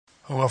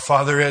Well,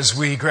 Father, as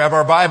we grab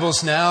our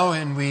Bibles now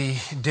and we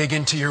dig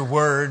into your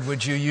word,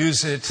 would you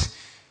use it,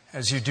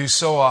 as you do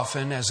so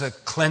often, as a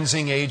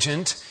cleansing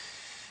agent,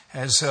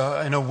 as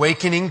an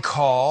awakening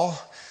call,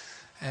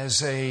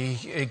 as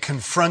a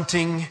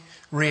confronting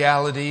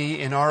reality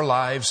in our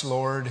lives,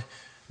 Lord,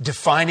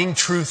 defining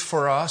truth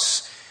for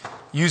us,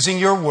 using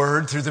your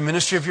word through the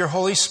ministry of your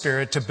Holy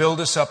Spirit to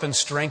build us up and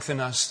strengthen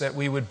us, that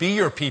we would be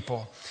your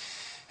people,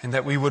 and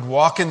that we would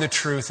walk in the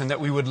truth, and that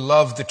we would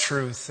love the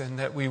truth, and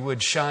that we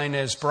would shine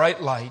as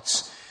bright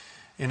lights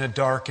in a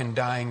dark and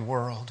dying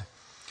world.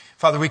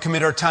 Father, we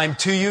commit our time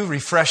to you.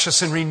 Refresh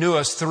us and renew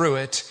us through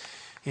it.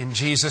 In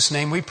Jesus'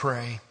 name we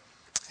pray.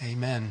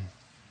 Amen.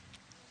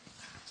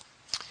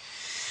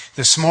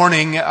 This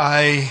morning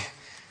I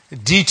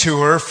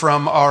detour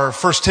from our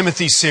 1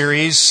 Timothy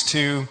series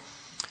to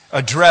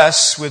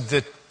address with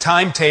the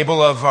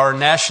timetable of our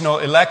national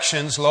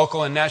elections,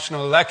 local and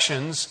national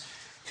elections.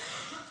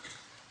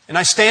 And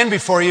I stand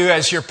before you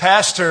as your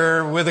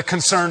pastor with a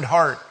concerned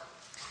heart.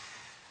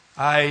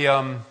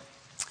 I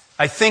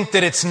think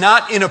that it's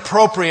not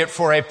inappropriate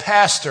for a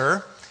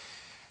pastor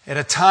at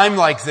a time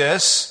like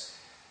this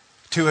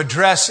to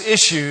address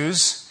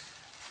issues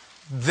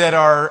that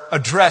are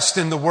addressed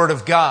in the Word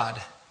of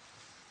God.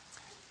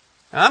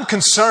 And I'm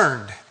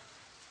concerned.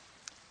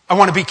 I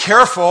want to be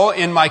careful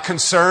in my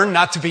concern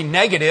not to be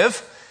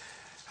negative.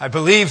 I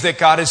believe that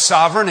God is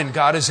sovereign and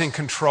God is in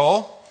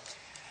control.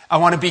 I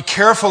want to be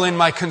careful in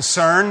my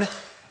concern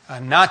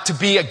not to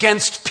be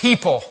against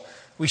people.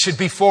 We should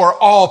be for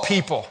all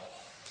people.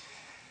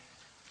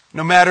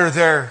 No matter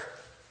their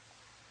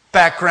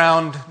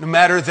background, no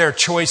matter their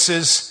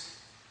choices,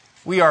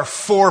 we are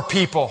for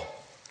people,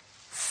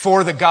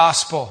 for the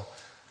gospel,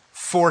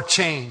 for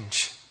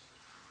change.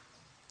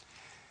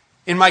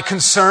 In my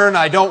concern,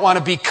 I don't want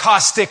to be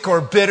caustic or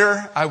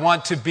bitter. I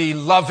want to be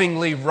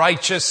lovingly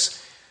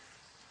righteous,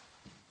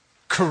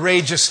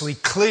 courageously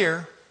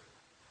clear.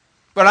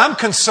 But I'm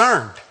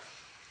concerned.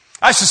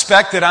 I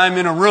suspect that I'm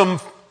in a room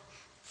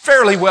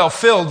fairly well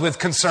filled with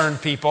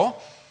concerned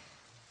people.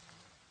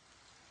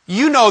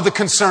 You know the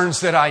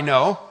concerns that I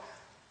know.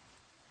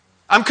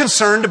 I'm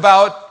concerned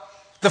about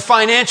the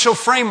financial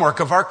framework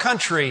of our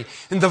country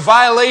and the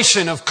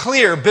violation of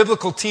clear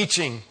biblical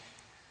teaching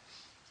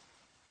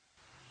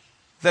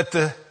that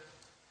the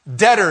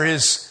debtor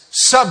is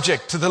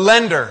subject to the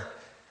lender,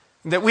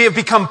 that we have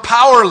become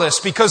powerless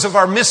because of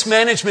our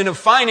mismanagement of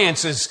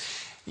finances.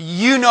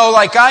 You know,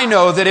 like I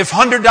know, that if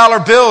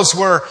 $100 bills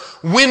were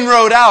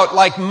windrowed out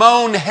like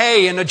mown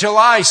hay in a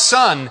July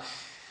sun,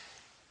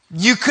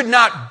 you could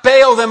not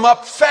bail them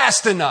up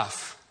fast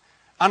enough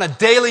on a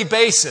daily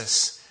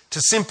basis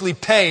to simply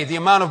pay the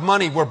amount of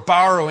money we're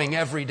borrowing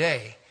every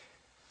day.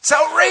 It's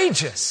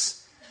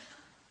outrageous.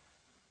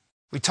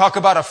 We talk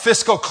about a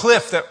fiscal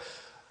cliff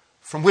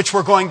from which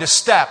we're going to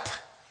step.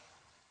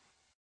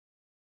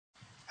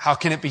 How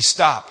can it be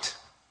stopped?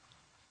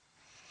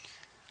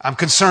 I'm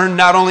concerned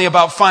not only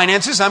about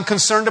finances, I'm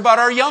concerned about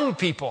our young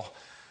people.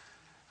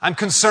 I'm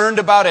concerned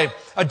about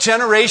a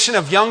generation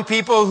of young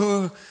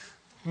people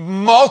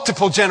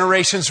multiple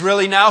generations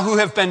really now, who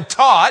have been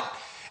taught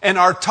and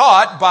are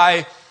taught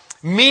by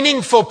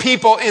meaningful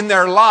people in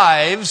their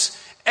lives,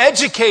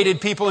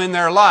 educated people in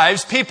their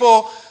lives,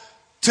 people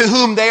to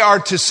whom they are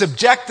to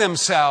subject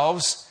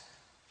themselves,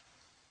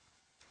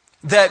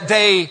 that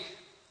they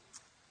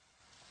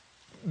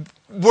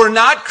were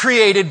not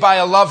created by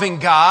a loving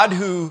God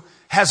who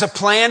has a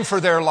plan for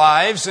their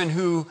lives and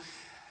who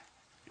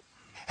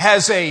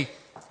has a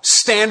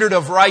standard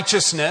of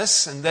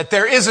righteousness, and that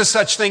there is a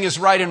such thing as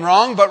right and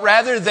wrong, but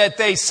rather that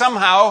they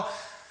somehow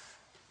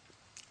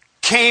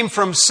came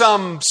from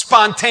some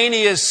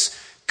spontaneous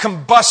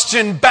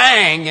combustion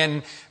bang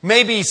and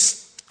maybe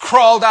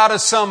crawled out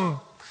of some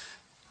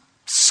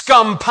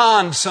scum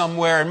pond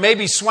somewhere and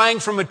maybe swang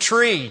from a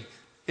tree.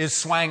 Is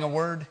swang a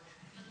word?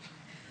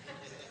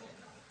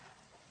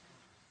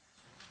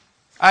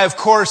 I, of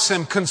course,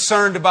 am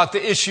concerned about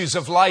the issues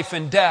of life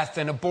and death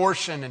and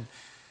abortion and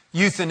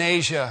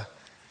euthanasia.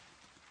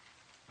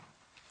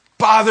 It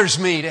bothers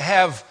me to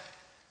have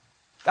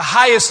the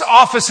highest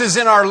offices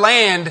in our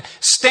land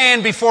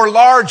stand before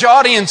large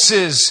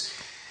audiences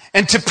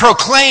and to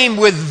proclaim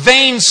with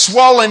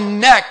vein-swollen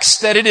necks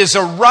that it is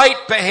a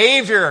right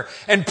behavior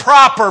and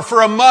proper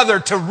for a mother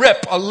to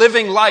rip a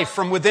living life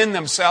from within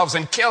themselves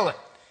and kill it.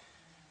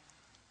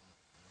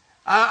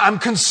 I'm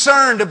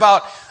concerned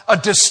about a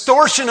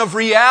distortion of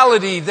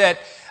reality that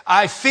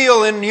I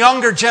feel in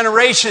younger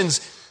generations.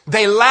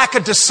 They lack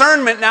a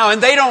discernment now,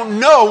 and they don't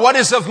know what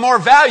is of more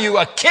value,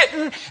 a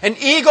kitten, an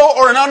eagle,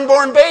 or an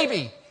unborn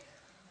baby.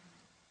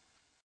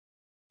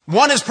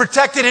 One is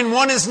protected and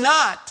one is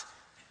not.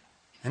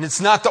 And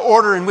it's not the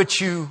order in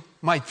which you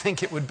might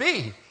think it would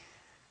be.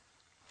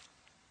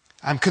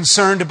 I'm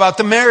concerned about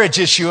the marriage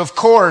issue, of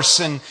course,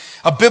 and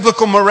a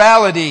biblical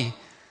morality.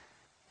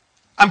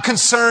 I'm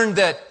concerned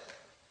that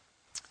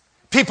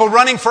people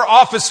running for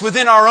office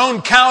within our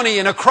own county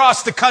and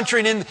across the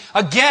country and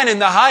again in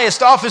the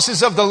highest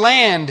offices of the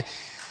land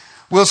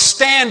will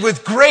stand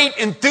with great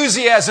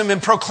enthusiasm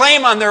and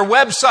proclaim on their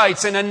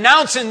websites and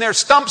announce in their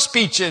stump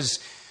speeches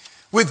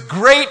with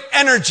great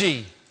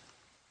energy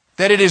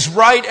that it is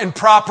right and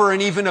proper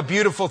and even a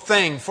beautiful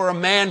thing for a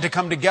man to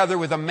come together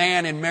with a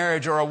man in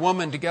marriage or a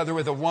woman together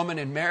with a woman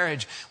in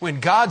marriage,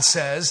 when God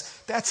says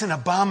that's an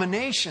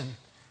abomination.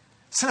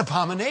 It's an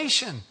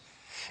abomination.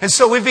 And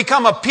so we've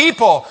become a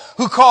people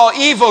who call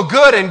evil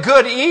good and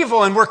good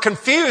evil, and we're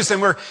confused,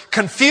 and we're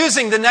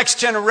confusing the next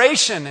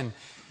generation.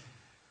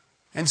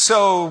 And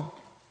so,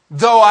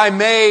 though I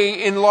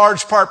may in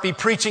large part be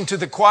preaching to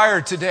the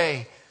choir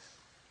today,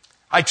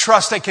 I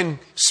trust I can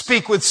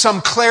speak with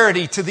some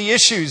clarity to the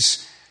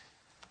issues.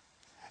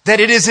 That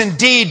it is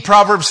indeed,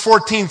 Proverbs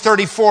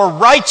 14:34,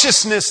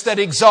 righteousness that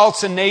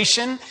exalts a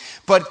nation,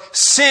 but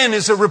sin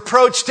is a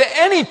reproach to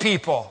any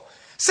people.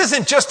 This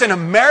isn't just an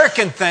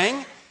American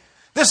thing.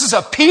 This is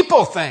a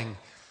people thing.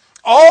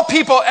 All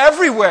people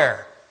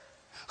everywhere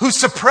who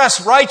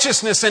suppress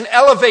righteousness and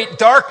elevate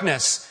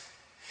darkness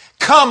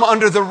come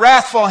under the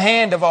wrathful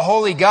hand of a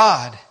holy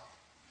God.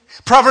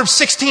 Proverbs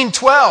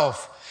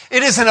 16:12.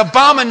 It is an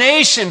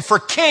abomination for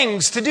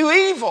kings to do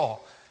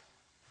evil.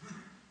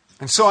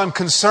 And so I'm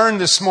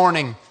concerned this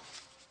morning.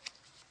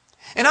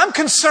 And I'm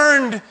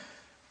concerned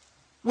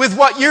with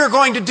what you're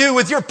going to do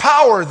with your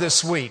power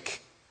this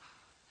week.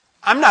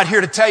 I'm not here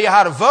to tell you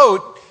how to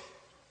vote,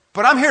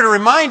 but I'm here to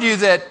remind you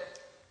that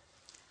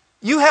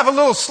you have a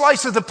little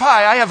slice of the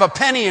pie. I have a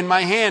penny in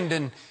my hand.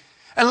 And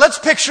let's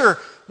picture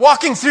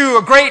walking through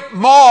a great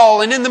mall,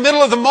 and in the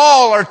middle of the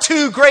mall are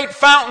two great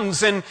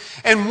fountains, and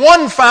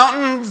one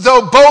fountain,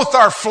 though both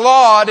are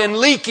flawed and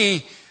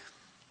leaky,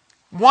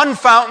 one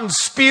fountain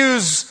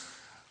spews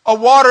a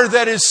water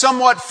that is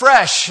somewhat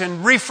fresh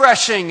and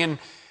refreshing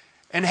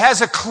and has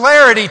a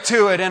clarity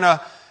to it and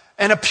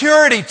a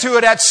purity to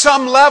it at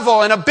some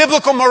level and a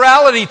biblical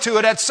morality to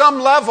it at some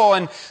level,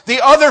 and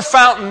the other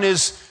fountain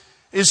is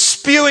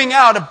spewing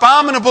out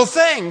abominable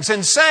things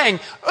and saying,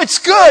 it's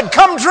good,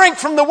 come drink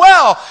from the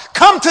well,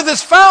 come to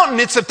this fountain,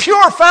 it's a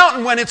pure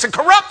fountain when it's a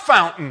corrupt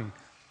fountain.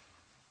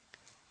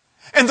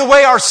 And the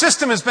way our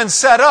system has been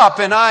set up,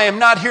 and I am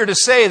not here to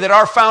say that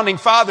our founding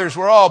fathers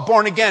were all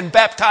born again,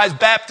 baptized,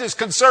 Baptist,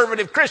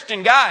 conservative,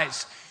 Christian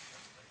guys,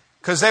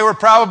 because they were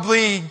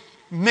probably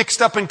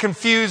mixed up and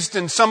confused,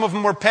 and some of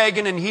them were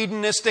pagan and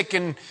hedonistic,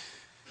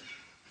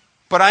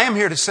 but I am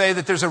here to say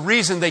that there's a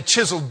reason they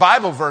chiseled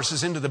Bible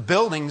verses into the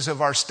buildings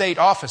of our state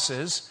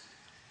offices.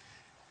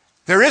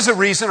 There is a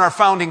reason our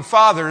founding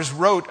fathers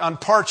wrote on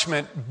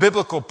parchment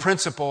biblical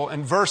principle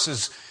and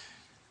verses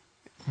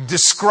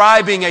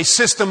describing a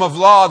system of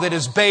law that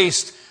is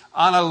based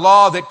on a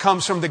law that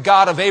comes from the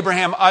God of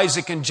Abraham,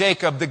 Isaac, and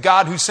Jacob, the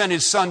God who sent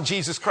his son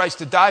Jesus Christ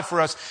to die for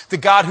us, the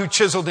God who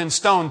chiseled in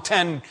stone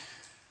 10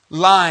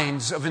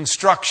 lines of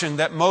instruction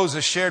that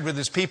Moses shared with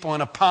his people,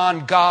 and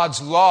upon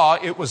God's law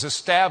it was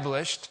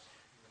established,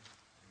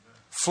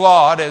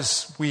 flawed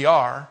as we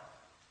are.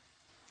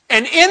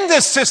 And in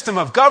this system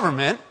of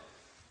government,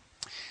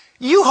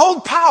 you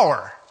hold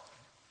power.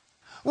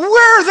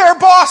 We're their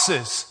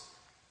bosses.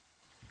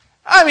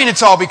 I mean,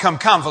 it's all become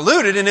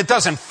convoluted and it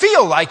doesn't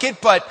feel like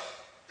it, but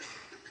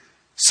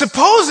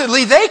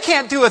supposedly they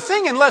can't do a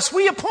thing unless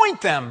we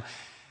appoint them.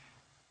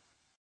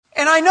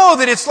 And I know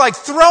that it's like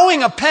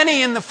throwing a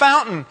penny in the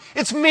fountain.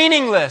 It's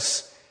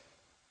meaningless.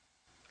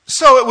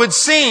 So it would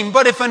seem,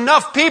 but if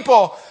enough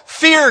people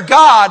fear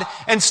God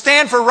and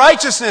stand for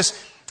righteousness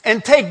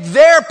and take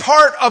their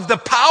part of the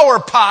power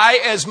pie,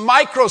 as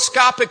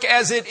microscopic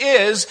as it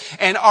is,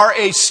 and are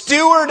a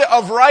steward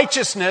of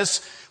righteousness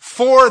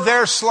for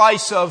their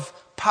slice of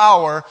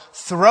power,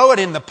 throw it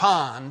in the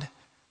pond,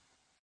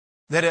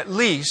 that at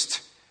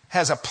least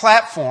has a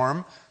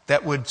platform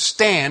that would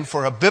stand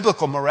for a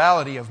biblical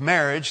morality of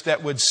marriage,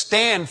 that would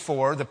stand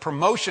for the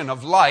promotion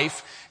of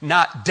life,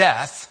 not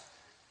death.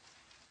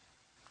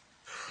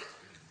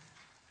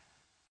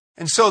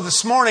 And so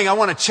this morning I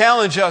want to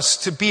challenge us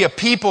to be a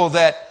people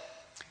that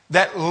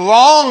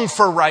long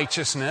for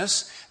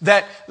righteousness,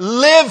 that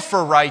live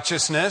for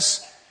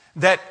righteousness,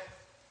 that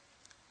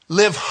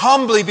live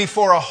humbly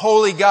before a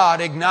holy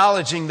God,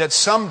 acknowledging that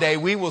someday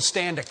we will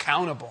stand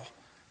accountable.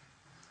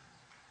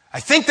 I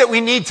think that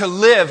we need to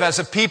live as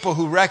a people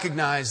who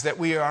recognize that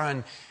we are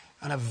on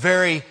a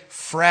very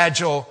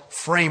fragile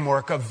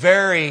framework, a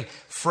very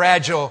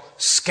fragile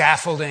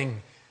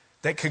scaffolding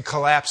that could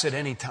collapse at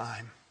any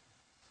time.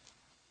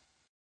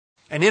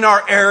 And in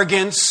our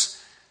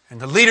arrogance,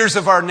 and the leaders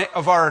of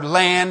our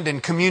land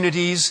and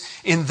communities,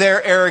 in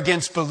their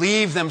arrogance,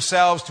 believe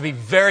themselves to be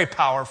very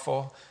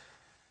powerful,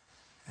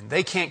 and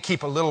they can't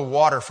keep a little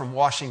water from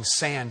washing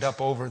sand up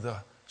over the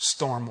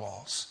storm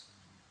walls.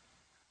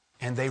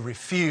 And they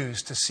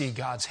refuse to see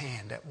God's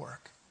hand at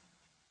work.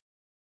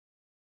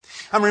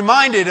 I'm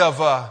reminded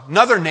of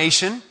another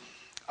nation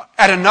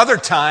at another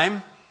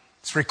time.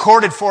 It's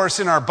recorded for us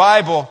in our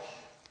Bible.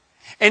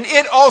 And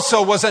it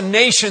also was a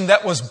nation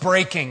that was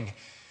breaking.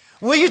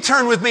 Will you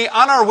turn with me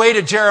on our way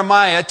to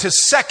Jeremiah to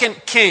 2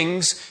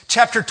 Kings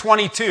chapter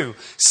 22.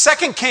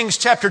 2 Kings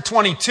chapter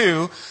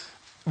 22.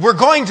 We're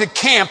going to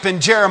camp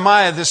in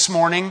Jeremiah this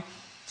morning.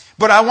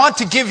 But I want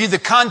to give you the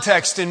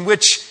context in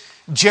which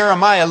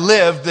Jeremiah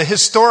lived, the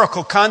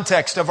historical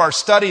context of our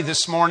study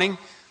this morning.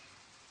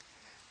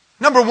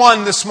 Number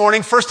one this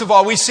morning, first of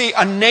all, we see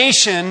a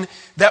nation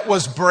that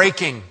was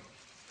breaking.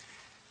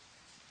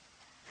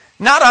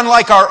 Not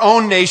unlike our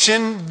own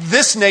nation,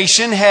 this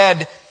nation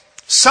had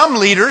some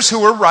leaders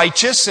who were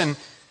righteous and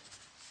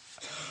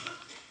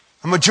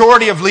a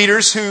majority of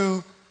leaders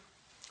who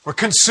were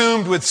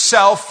consumed with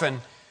self and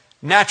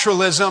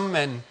naturalism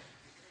and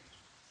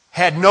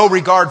had no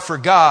regard for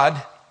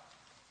God.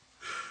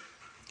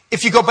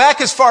 If you go back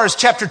as far as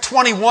chapter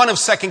 21 of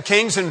 2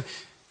 Kings, and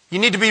you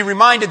need to be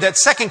reminded that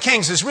 2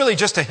 Kings is really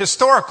just a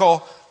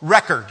historical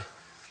record.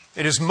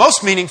 It is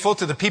most meaningful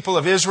to the people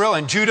of Israel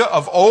and Judah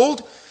of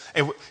old.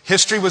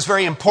 History was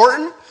very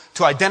important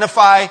to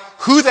identify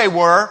who they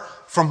were,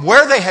 from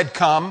where they had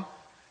come,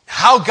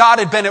 how God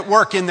had been at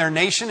work in their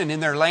nation and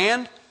in their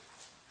land.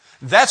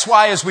 That's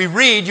why as we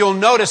read, you'll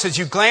notice as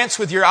you glance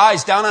with your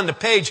eyes down on the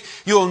page,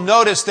 you'll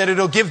notice that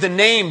it'll give the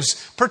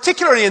names,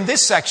 particularly in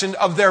this section,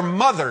 of their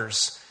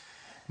mothers.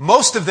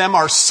 Most of them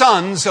are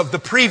sons of the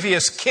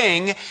previous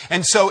king,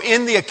 and so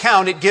in the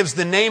account it gives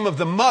the name of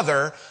the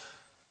mother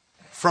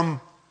from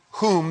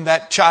whom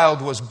that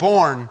child was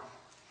born.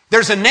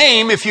 There's a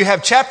name, if you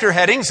have chapter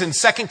headings, in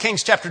 2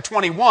 Kings chapter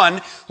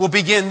 21, we'll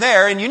begin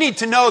there, and you need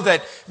to know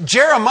that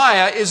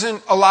Jeremiah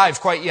isn't alive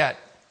quite yet.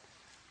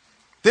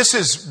 This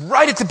is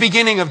right at the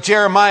beginning of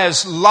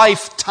Jeremiah's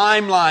life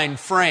timeline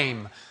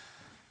frame.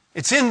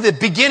 It's in the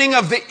beginning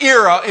of the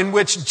era in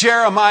which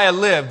Jeremiah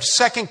lived,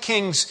 2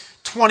 Kings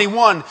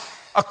 21.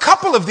 A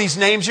couple of these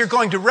names you're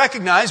going to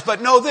recognize,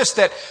 but know this,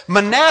 that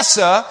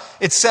Manasseh,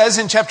 it says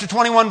in chapter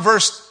 21,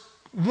 verse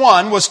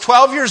 1, was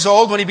 12 years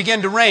old when he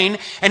began to reign,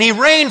 and he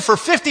reigned for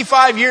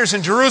 55 years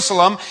in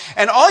Jerusalem.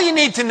 And all you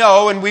need to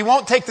know, and we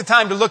won't take the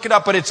time to look it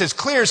up, but it's as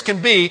clear as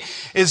can be,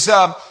 is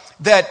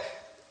that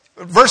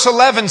verse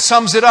 11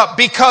 sums it up.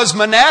 Because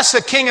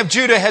Manasseh, king of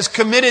Judah, has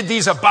committed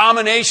these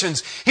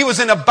abominations. He was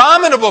an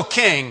abominable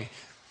king,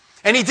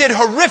 and he did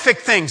horrific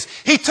things.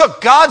 He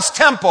took God's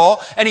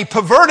temple and he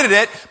perverted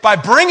it by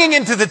bringing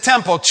into the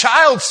temple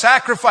child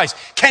sacrifice.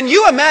 Can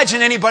you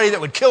imagine anybody that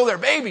would kill their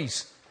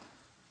babies?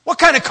 What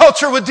kind of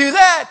culture would do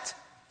that?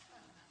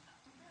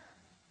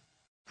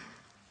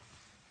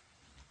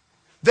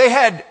 They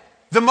had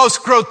the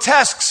most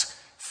grotesque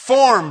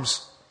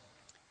forms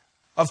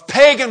of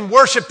pagan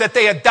worship that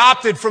they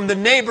adopted from the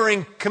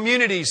neighboring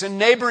communities and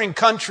neighboring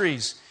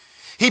countries.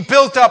 He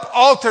built up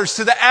altars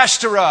to the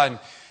Ashtoreth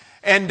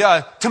and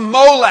to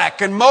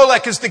Molech. And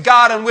Molech is the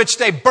god on which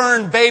they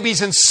burned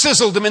babies and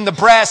sizzled them in the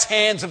brass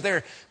hands of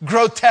their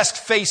grotesque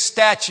face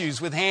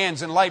statues with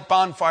hands and light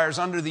bonfires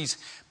under these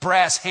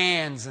brass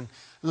hands and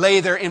lay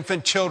their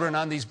infant children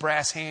on these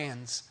brass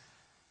hands.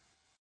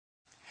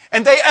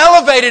 And they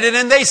elevated it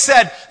and they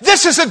said,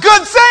 this is a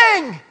good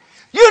thing.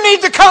 You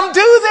need to come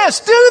do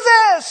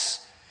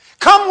this.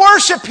 Come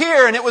worship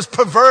here. And it was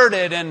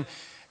perverted.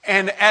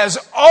 And as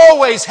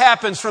always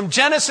happens from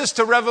Genesis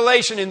to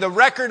Revelation in the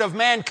record of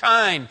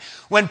mankind,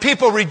 when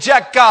people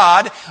reject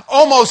God,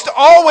 almost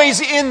always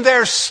in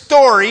their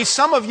story,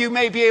 some of you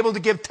may be able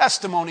to give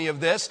testimony of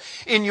this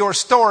in your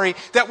story,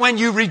 that when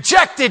you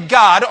rejected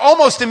God,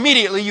 almost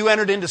immediately you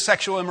entered into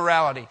sexual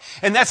immorality.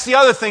 And that's the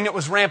other thing that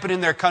was rampant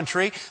in their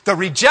country, the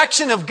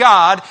rejection of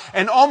God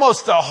and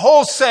almost the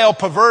wholesale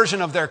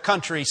perversion of their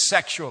country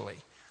sexually.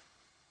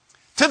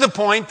 To the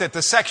point that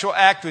the sexual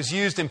act was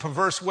used in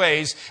perverse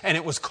ways and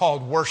it was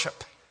called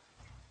worship.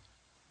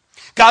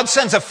 God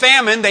sends a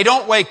famine, they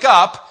don't wake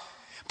up,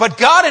 but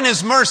God in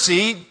His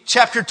mercy,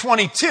 chapter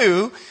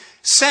 22,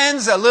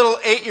 sends a little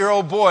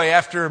 8-year-old boy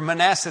after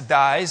Manasseh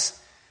dies.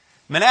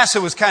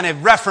 Manasseh was kind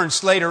of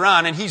referenced later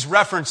on, and he's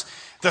referenced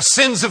the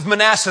sins of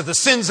Manasseh, the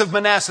sins of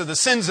Manasseh, the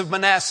sins of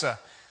Manasseh.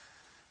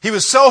 He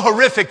was so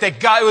horrific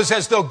that it was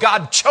as though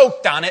God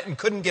choked on it and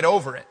couldn't get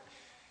over it.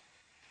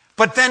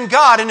 But then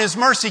God, in His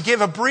mercy,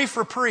 gave a brief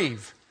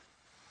reprieve.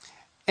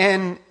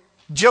 And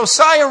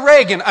Josiah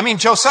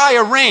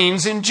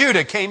reigns in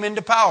Judah, came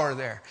into power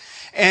there.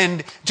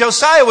 And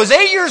Josiah was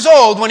 8 years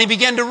old when he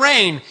began to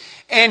reign.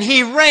 And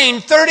he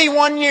reigned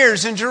 31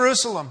 years in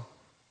Jerusalem.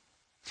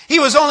 He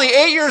was only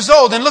 8 years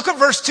old. And look what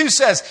verse 2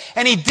 says.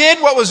 And he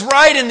did what was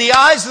right in the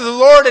eyes of the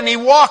Lord, and he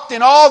walked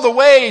in all the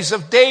ways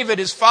of David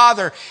his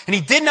father. And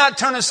he did not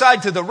turn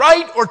aside to the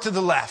right or to the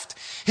left.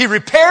 He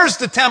repairs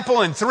the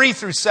temple in 3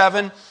 through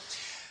 7.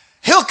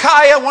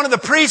 Hilkiah, one of the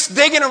priests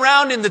digging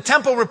around in the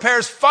temple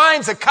repairs,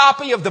 finds a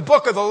copy of the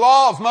book of the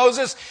law of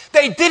Moses.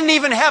 They didn't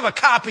even have a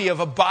copy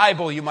of a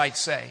Bible, you might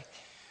say.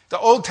 The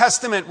Old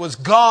Testament was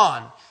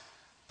gone.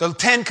 The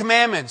 10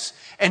 Commandments.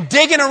 And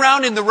digging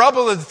around in the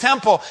rubble of the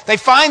temple, they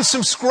find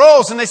some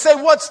scrolls and they say,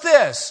 what's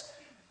this?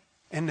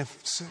 And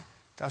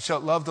thou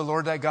shalt love the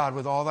Lord thy God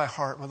with all thy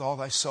heart, with all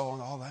thy soul,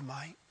 and all thy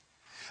might.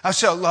 Thou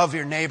shalt love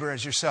your neighbor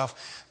as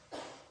yourself.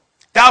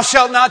 Thou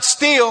shalt not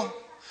steal.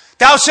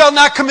 Thou shalt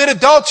not commit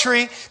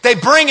adultery. They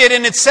bring it,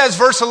 and it says,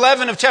 verse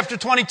 11 of chapter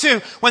 22,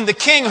 when the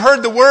king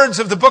heard the words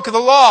of the book of the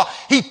law,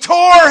 he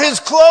tore his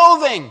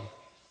clothing.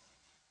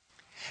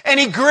 And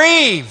he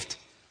grieved.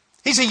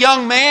 He's a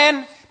young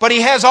man, but he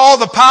has all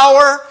the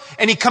power,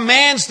 and he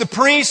commands the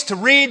priest to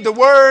read the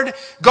word,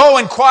 go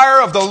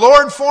inquire of the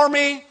Lord for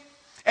me.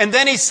 And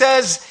then he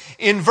says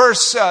in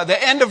the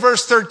end of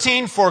verse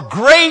 13, for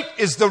great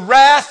is the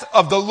wrath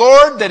of the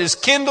Lord that is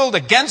kindled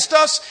against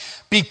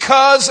us,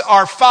 because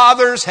our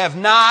fathers have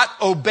not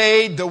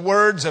obeyed the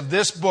words of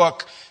this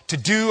book to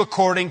do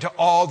according to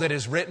all that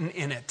is written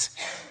in it.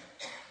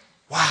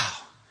 Wow.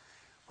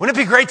 Wouldn't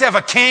it be great to have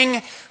a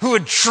king who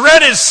would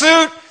shred his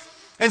suit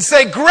and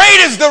say, great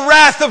is the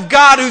wrath of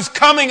God who's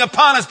coming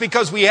upon us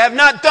because we have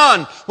not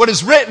done what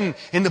is written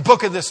in the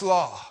book of this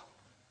law.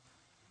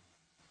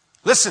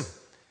 Listen,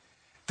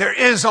 there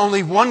is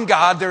only one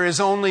God. There is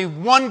only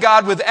one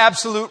God with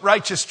absolute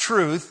righteous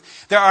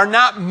truth. There are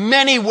not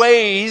many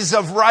ways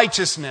of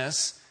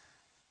righteousness.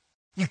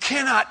 You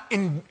cannot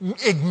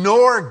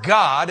ignore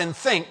God and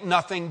think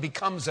nothing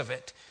becomes of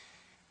it.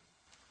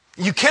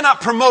 You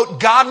cannot promote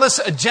godless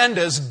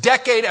agendas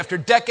decade after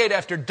decade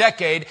after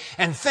decade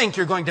and think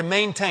you're going to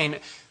maintain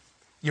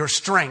your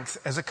strength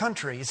as a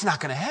country. It's not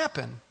going to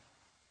happen.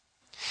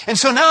 And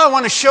so now I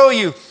want to show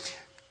you,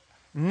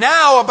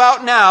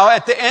 about now,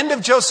 at the end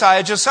of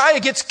Josiah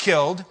gets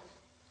killed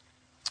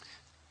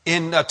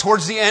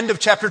towards the end of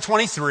chapter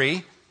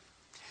 23.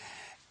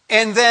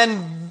 And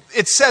then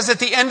it says at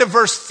the end of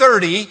verse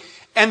 30,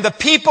 and the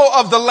people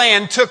of the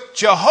land took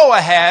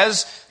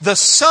Jehoahaz, the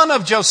son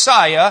of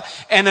Josiah,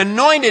 and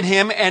anointed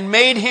him and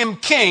made him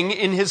king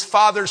in his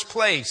father's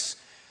place.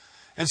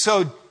 And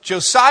so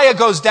Josiah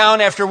goes down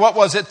after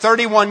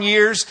 31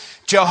 years.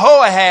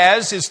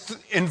 Jehoahaz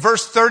in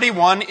verse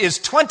 31 is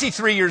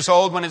 23 years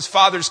old when his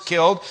father's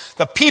killed.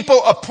 The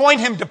people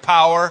appoint him to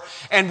power,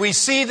 and we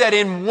see that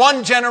in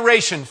one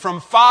generation, from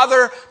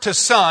father to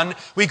son,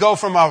 we go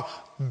from a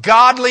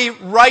godly,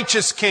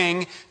 righteous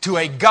king to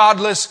a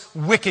godless,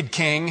 wicked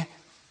king.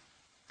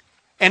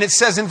 And it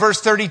says in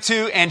verse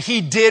 32, and he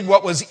did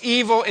what was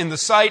evil in the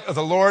sight of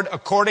the Lord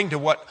according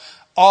to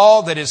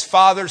all that his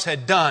fathers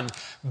had done.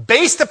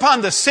 Based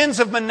upon the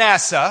sins of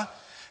Manasseh,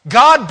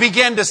 God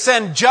began to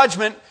send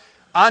judgment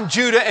on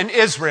Judah and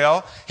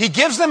Israel. He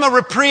gives them a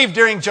reprieve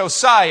during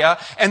Josiah,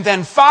 and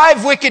then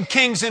 5 wicked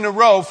kings in a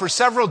row for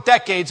several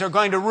decades are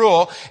going to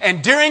rule.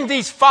 And during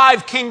these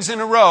 5 kings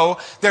in a row,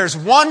 there's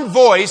one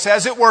voice,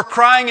 as it were,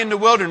 crying in the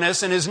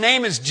wilderness, and his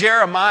name is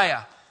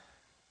Jeremiah.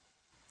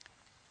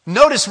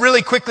 Notice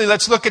really quickly,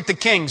 let's look at the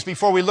kings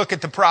before we look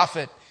at the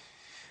prophet.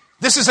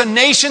 This is a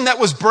nation that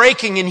was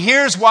breaking, and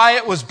here's why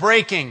it was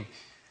breaking.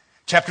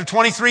 Chapter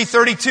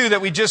 23:32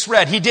 that we just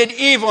read. He did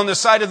evil in the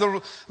sight of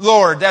the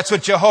Lord. That's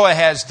what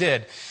Jehoahaz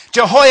did.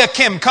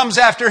 Jehoiakim comes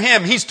after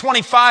him. He's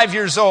 25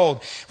 years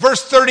old.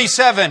 Verse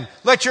 37,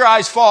 let your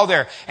eyes fall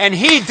there. And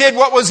he did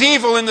what was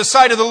evil in the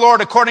sight of the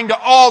Lord according to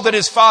all that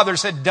his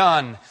fathers had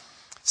done.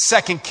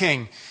 Second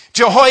king.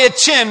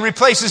 Jehoiachin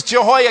replaces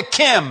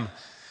Jehoiakim.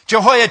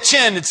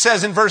 Jehoiachin, it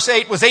says in verse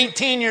 8, was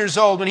 18 years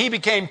old when he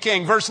became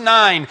king. Verse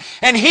 9,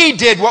 and he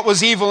did what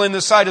was evil in the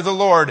sight of the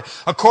Lord,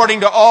 according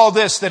to all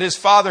this that his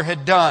father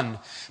had done.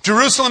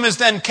 Jerusalem is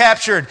then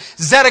captured.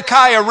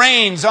 Zedekiah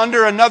reigns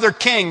under another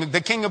king. The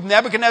king of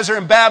Nebuchadnezzar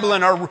and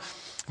Babylon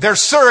they're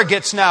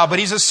surrogates now, but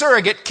he's a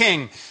surrogate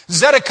king.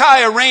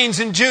 Zedekiah reigns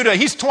in Judah.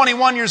 He's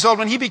 21 years old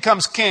when he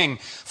becomes king.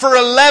 For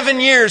 11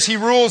 years he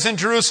rules in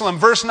Jerusalem.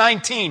 Verse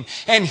 19,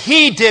 and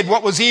he did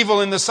what was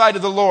evil in the sight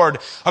of the Lord,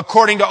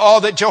 according to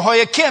all that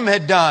Jehoiakim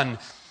had done.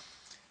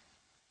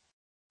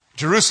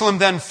 Jerusalem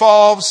then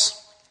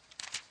falls.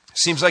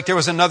 Seems like there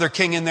was another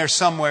king in there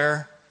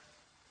somewhere.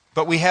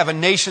 But we have a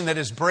nation that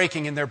is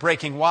breaking, and they're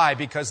breaking. Why?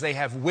 Because they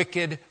have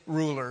wicked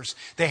rulers.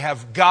 They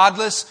have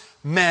godless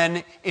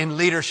men in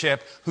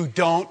leadership who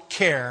don't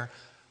care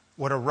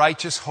what a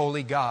righteous,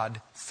 holy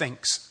God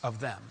thinks of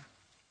them.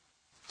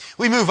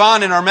 We move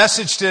on in our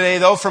message today,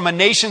 though, from a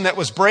nation that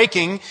was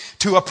breaking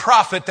to a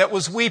prophet that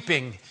was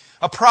weeping.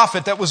 A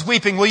prophet that was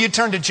weeping. Will you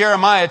turn to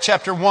Jeremiah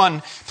chapter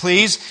 1,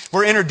 please?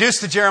 We're introduced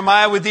to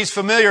Jeremiah with these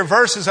familiar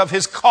verses of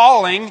his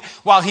calling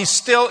while he's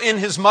still in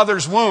his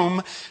mother's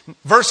womb.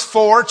 Verse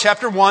 4,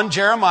 chapter 1,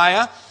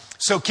 Jeremiah.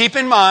 So keep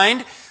in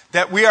mind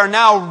that we are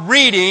now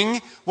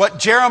reading what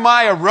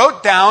Jeremiah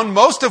wrote down,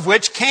 most of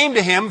which came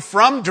to him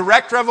from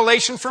direct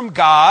revelation from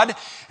God.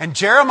 And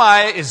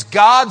Jeremiah is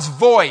God's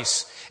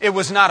voice. It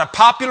was not a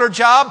popular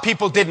job.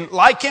 People didn't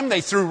like him.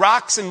 They threw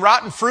rocks and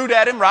rotten fruit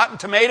at him, rotten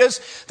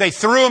tomatoes. They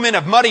threw him in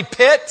a muddy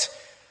pit.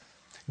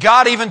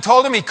 God even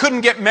told him he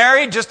couldn't get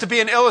married, just to be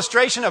an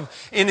illustration of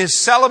in his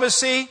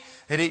celibacy,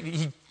 that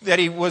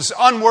he was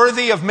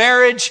unworthy of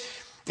marriage.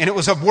 And it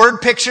was a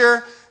word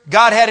picture.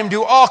 God had him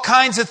do all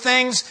kinds of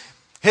things.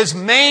 His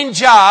main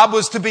job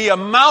was to be a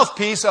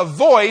mouthpiece, a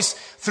voice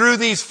through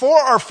these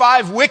 4 or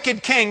 5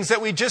 wicked kings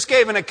that we just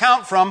gave an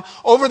account from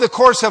over the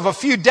course of a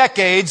few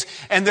decades.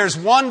 And there's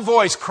one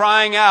voice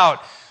crying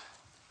out,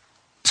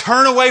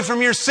 turn away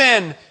from your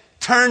sin,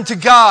 turn to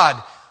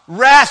God.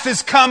 Wrath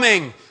is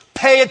coming,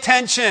 pay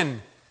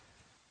attention.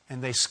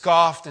 And they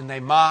scoffed and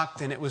they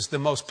mocked, and it was the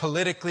most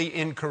politically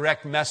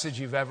incorrect message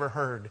you've ever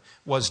heard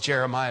was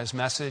Jeremiah's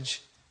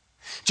message.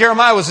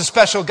 Jeremiah was a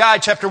special guy.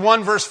 Chapter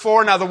 1, verse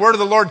 4, now the word of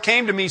the Lord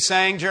came to me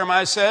saying,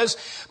 Jeremiah says,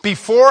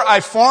 before I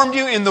formed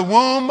you in the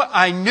womb,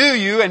 I knew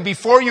you, and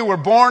before you were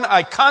born,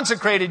 I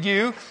consecrated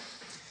you.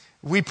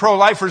 We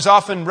pro-lifers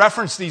often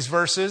reference these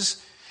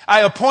verses.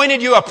 I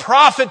appointed you a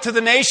prophet to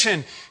the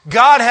nation.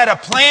 God had a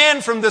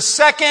plan from the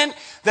second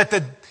that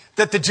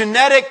the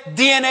genetic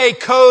DNA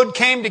code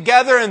came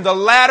together and the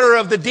ladder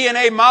of the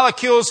DNA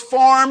molecules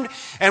formed.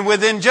 And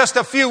within just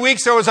a few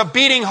weeks, there was a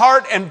beating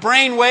heart and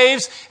brain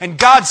waves. And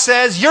God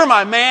says, you're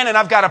my man and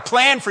I've got a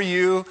plan for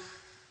you.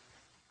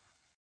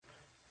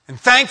 And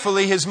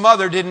thankfully, his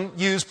mother didn't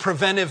use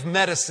preventive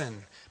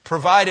medicine,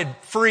 provided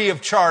free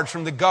of charge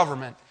from the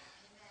government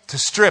to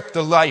strip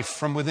the life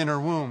from within her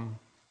womb.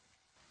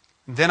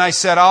 And then I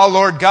said, oh,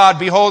 Lord God,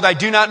 behold, I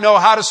do not know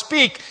how to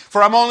speak,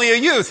 for I'm only a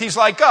youth. He's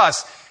like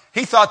us.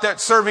 He thought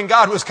that serving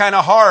God was kind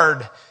of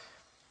hard.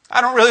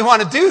 I don't really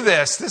want to do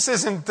this. This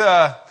isn't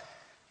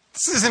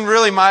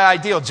really my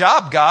ideal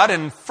job, God.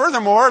 And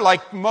furthermore,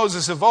 like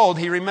Moses of old,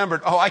 he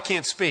remembered, oh, I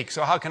can't speak,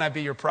 so how can I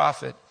be your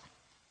prophet?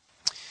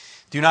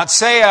 Do not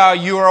say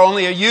you are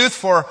only a youth,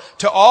 for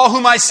to all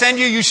whom I send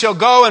you, you shall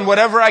go, and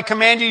whatever I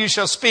command you, you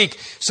shall speak.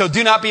 So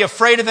do not be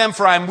afraid of them,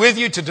 for I am with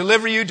you to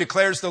deliver you,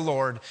 declares the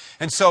Lord.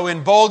 And so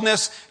in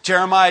boldness,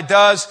 Jeremiah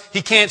does.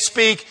 He can't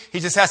speak. He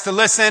just has to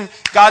listen.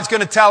 God's going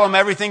to tell him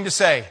everything to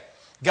say.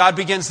 God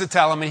begins to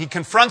tell him, and he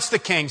confronts the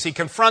kings. He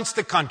confronts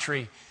the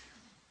country.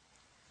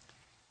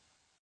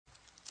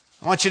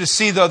 I want you to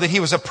see, though, that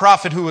he was a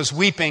prophet who was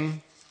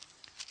weeping.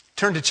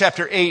 Turn to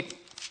chapter 8.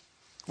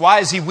 Why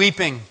is he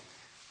weeping?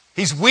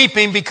 He's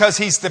weeping because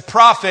he's the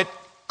prophet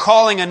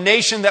calling a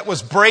nation that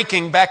was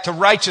breaking back to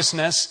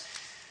righteousness.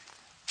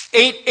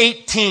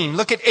 8:18.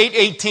 Look at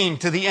 8:18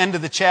 to the end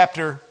of the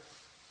chapter.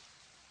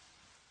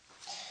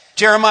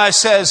 Jeremiah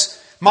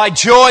says, my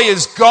joy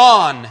is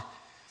gone.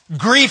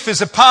 Grief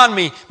is upon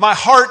me. My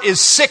heart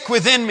is sick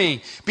within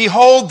me.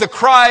 Behold the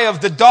cry of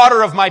the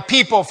daughter of my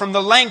people from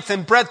the length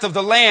and breadth of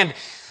the land.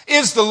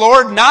 Is the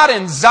Lord not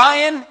in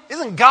Zion?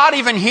 Isn't God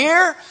even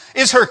here?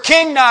 Is her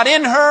king not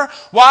in her?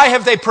 Why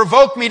have they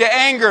provoked me to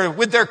anger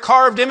with their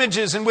carved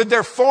images and with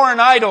their foreign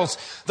idols?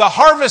 The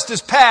harvest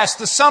is past,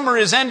 the summer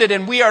is ended,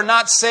 and we are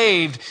not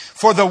saved.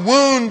 For the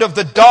wound of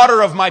the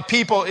daughter of my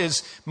people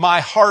is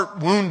my heart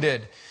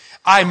wounded.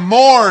 I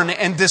mourn,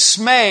 and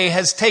dismay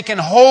has taken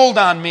hold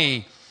on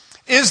me.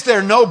 Is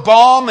there no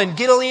balm in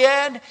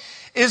Gilead?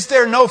 Is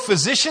there no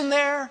physician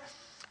there?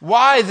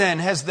 Why then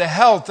has the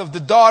health of the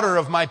daughter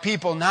of my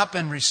people not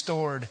been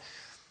restored?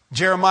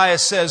 Jeremiah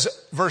says,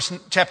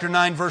 chapter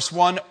 9, verse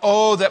 1,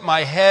 oh, that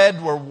my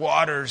head were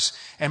waters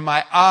and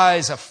my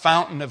eyes a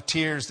fountain of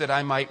tears, that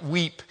I might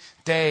weep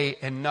day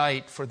and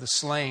night for the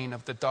slain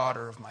of the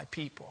daughter of my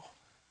people.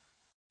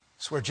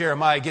 That's where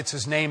Jeremiah gets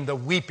his name, the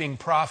weeping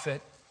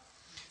prophet.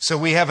 So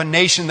we have a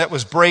nation that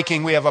was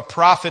breaking. We have a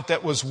prophet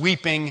that was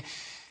weeping.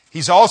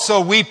 He's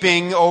also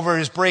weeping over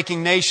his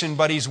breaking nation,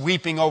 but he's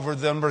weeping over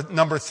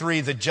number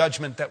 3, the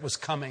judgment that was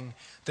coming.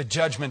 The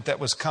judgment that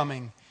was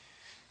coming.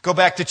 Go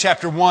back to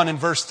chapter 1 and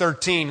verse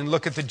 13 and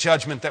look at the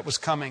judgment that was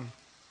coming.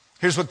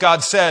 Here's what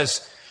God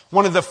says.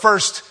 One of the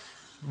first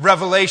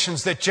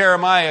revelations that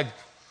Jeremiah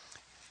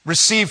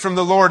received from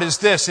the Lord is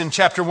this in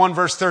chapter 1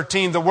 verse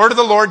 13. The word of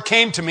the Lord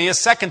came to me a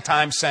second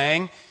time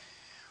saying,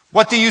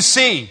 what do you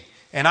see?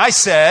 And I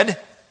said,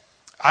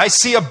 I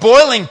see a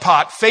boiling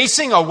pot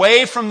facing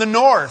away from the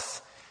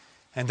north.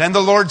 And then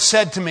the Lord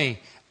said to me,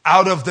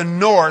 out of the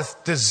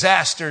north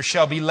disaster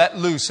shall be let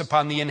loose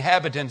upon the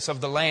inhabitants of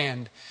the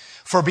land.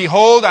 For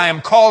behold, I am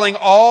calling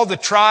all the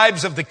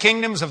tribes of the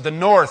kingdoms of the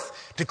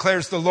north,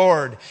 declares the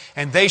Lord.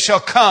 And they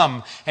shall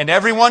come, and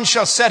everyone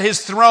shall set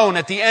his throne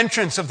at the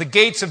entrance of the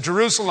gates of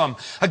Jerusalem,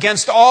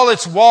 against all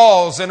its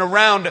walls and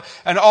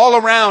all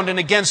around, and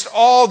against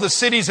all the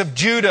cities of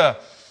Judah.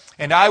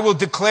 And I will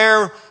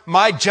declare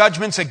my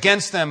judgments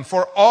against them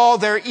for all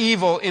their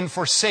evil in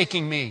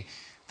forsaking me.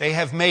 They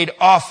have made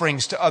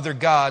offerings to other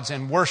gods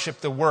and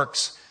worshiped the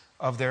works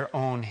of their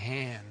own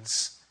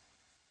hands.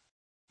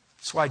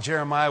 That's why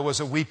Jeremiah was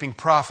a weeping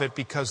prophet,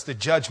 because the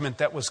judgment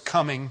that was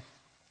coming,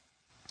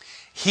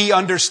 he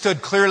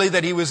understood clearly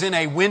that he was in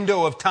a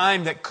window of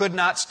time that could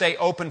not stay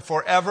open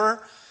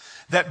forever.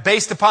 That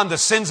based upon the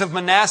sins of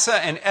Manasseh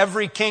and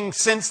every king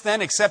since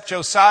then except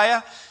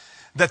Josiah,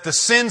 that the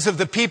sins of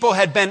the people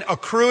had been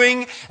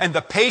accruing and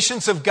the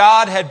patience of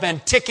God had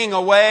been ticking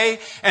away,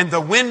 and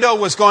the window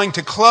was going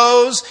to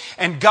close,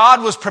 and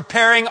God was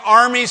preparing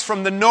armies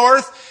from the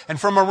north and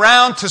from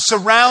around to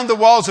surround the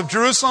walls of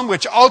Jerusalem,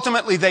 which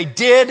ultimately they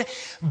did,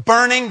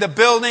 burning the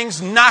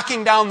buildings,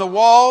 knocking down the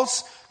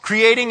walls,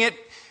 creating it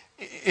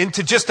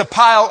into just a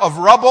pile of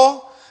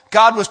rubble.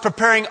 God was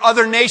preparing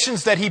other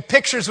nations that he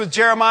pictures with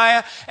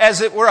Jeremiah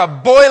as it were a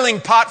boiling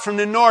pot from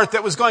the north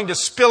that was going to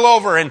spill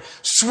over and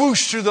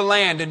swoosh through the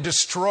land and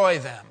destroy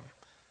them.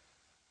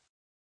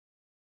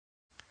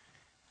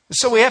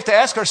 So we have to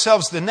ask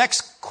ourselves the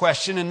next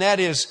question, and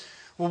that is,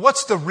 well,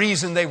 what's the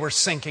reason they were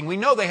sinking? We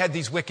know they had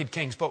these wicked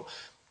kings, but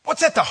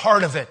what's at the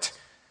heart of it?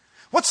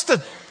 What's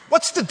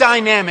the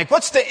dynamic?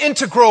 What's the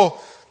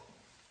integral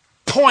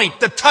point,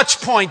 the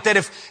touch point, that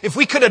if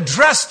we could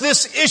address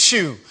this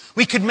issue,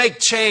 we could make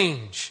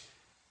change.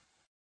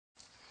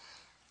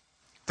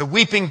 The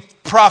weeping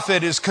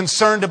prophet is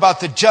concerned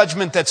about the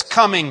judgment that's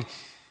coming.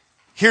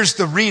 Here's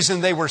the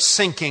reason they were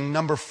sinking.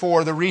 Number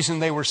 4, the reason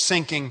they were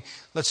sinking.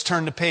 Let's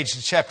turn the page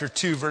to chapter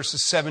 2,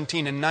 verses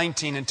 17 and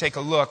 19 and take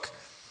a look.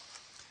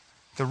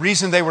 The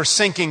reason they were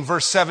sinking,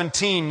 verse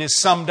 17, is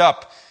summed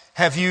up.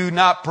 Have you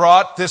not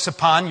brought this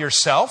upon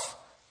yourself?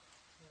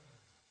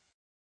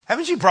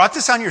 Haven't you brought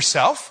this on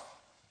yourself?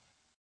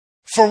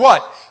 For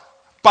what?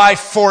 By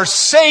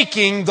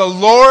forsaking the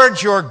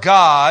Lord your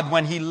God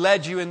when He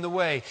led you in the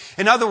way.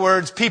 In other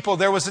words, people,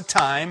 there was a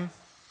time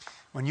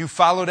when you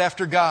followed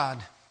after God.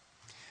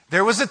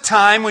 There was a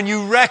time when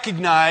you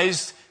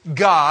recognized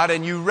God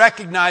and you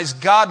recognized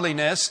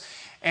godliness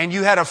and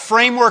you had a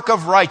framework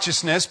of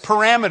righteousness,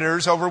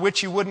 parameters over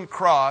which you wouldn't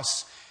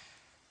cross.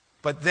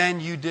 But then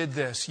you did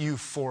this. You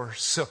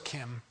forsook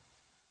Him.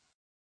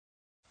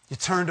 You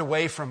turned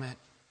away from it.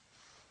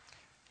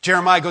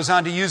 Jeremiah goes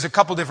on to use a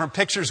couple different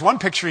pictures. One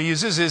picture he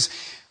uses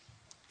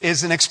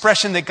is an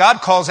expression that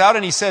God calls out,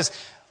 and He says,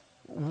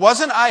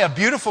 wasn't I a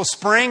beautiful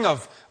spring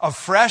of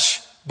fresh,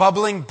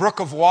 bubbling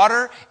brook of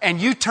water, and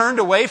you turned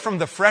away from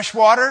the fresh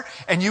water,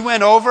 and you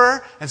went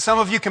over, and some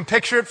of you can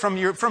picture it from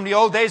the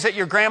old days at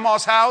your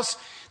grandma's house,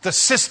 the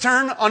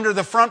cistern under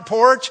the front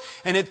porch,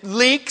 and it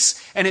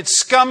leaks, and it's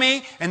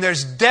scummy, and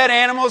there's dead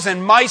animals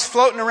and mice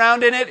floating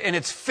around in it, and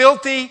it's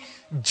filthy,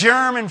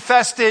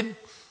 germ-infested,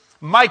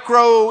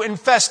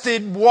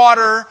 micro-infested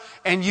water,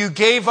 and you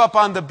gave up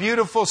on the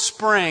beautiful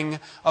spring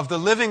of the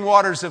living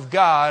waters of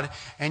God,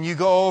 and you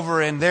go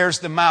over and there's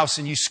the mouse,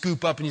 and you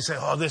scoop up and you say,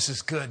 oh, this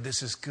is good,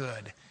 this is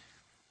good.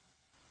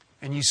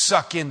 And you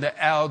suck in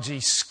the algae,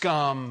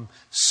 scum,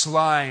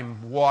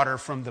 slime water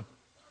from the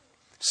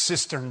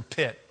cistern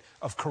pit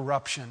of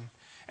corruption,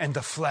 and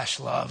the flesh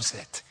loves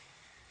it.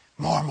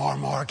 More, more,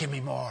 more, give me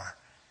more.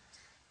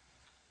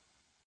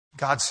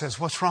 God says,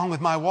 what's wrong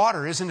with my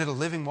water? Isn't it a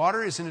living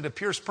water? Isn't it a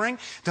pure spring?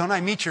 Don't I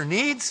meet your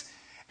needs?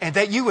 And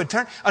that you would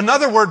turn.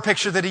 Another word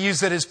picture that he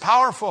used that is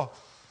powerful.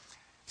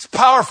 It's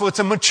powerful. It's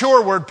a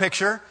mature word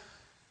picture.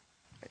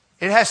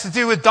 It has to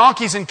do with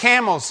donkeys and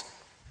camels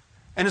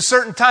and a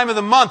certain time of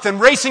the month and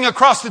racing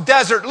across the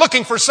desert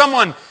looking for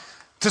someone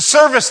to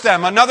service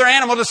them, another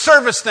animal to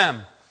service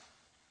them.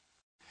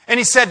 And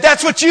he said,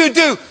 that's what you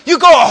do. You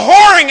go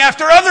whoring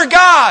after other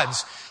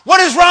gods.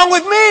 What is wrong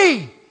with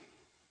me?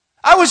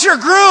 I was your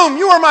groom.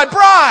 You were my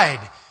bride.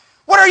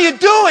 What are you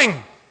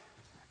doing?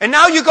 And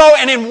now you go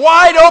and in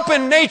wide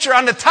open nature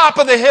on the top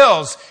of the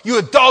hills, you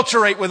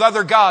adulterate with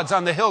other gods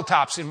on the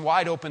hilltops in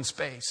wide open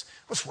space.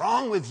 What's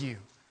wrong with you?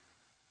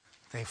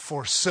 They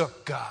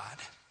forsook God.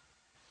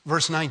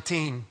 Verse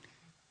 19,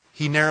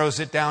 he narrows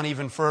it down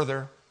even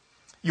further.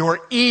 Your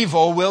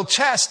evil will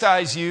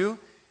chastise you.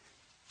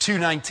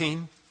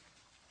 2:19.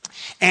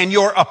 And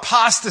your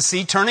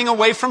apostasy, turning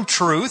away from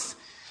truth,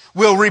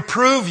 will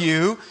reprove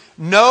you.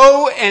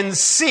 Know and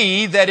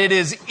see that it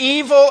is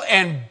evil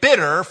and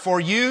bitter for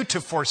you to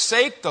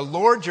forsake the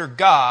Lord your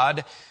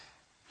God.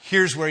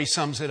 Here's where he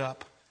sums it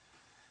up.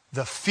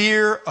 The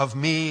fear of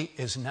me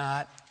is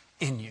not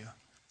in you.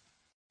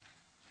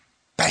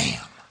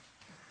 Bam!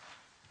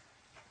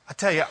 I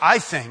tell you, I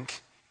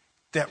think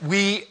that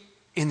we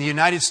in the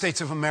United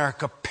States of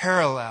America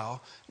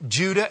parallel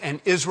Judah and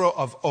Israel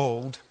of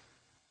old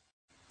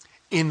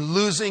in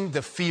losing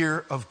the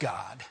fear of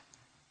God.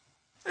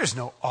 There's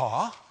no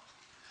awe.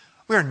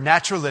 We're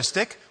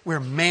naturalistic. We're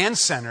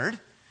man-centered.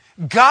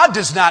 God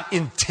does not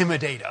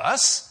intimidate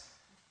us.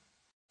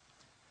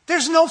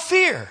 There's no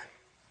fear.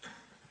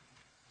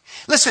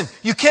 Listen,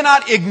 you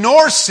cannot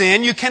ignore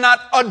sin. You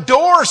cannot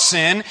adore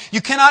sin.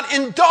 You cannot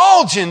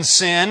indulge in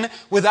sin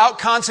without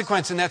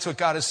consequence. And that's what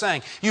God is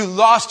saying. You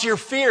lost your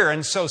fear,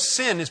 and so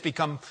sin has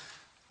become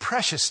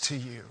precious to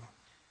you.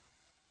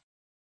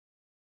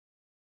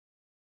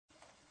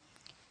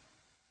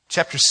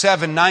 Chapter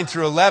 7, 9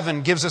 through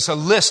 11 gives us a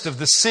list of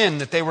the sin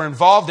that they were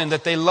involved in,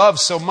 that they loved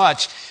so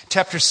much.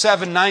 Chapter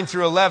 7, 9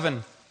 through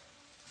 11.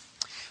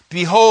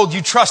 Behold,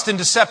 you trust in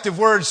deceptive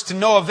words to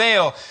no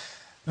avail.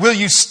 Will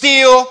you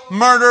steal,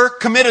 murder,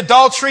 commit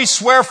adultery,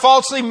 swear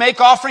falsely,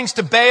 make offerings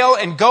to Baal,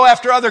 and go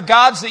after other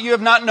gods that you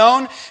have not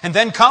known, and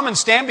then come and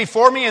stand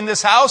before me in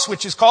this house,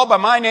 which is called by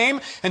my name,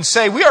 and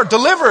say, we are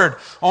delivered,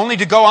 only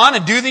to go on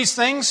and do these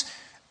things,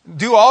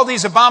 do all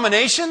these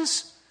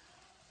abominations?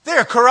 They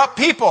are corrupt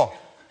people.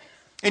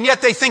 And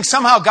yet they think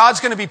somehow God's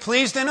going to be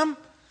pleased in them.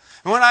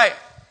 And when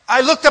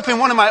I looked up in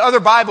one of my other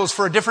Bibles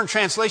for a different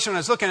translation when I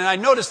was looking, and I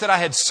noticed that I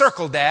had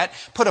circled that,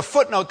 put a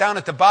footnote down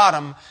at the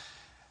bottom,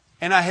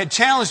 and I had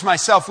challenged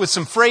myself with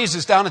some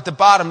phrases down at the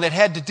bottom that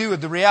had to do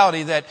with the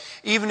reality that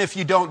even if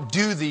you don't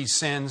do these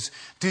sins,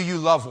 do you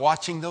love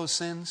watching those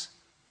sins?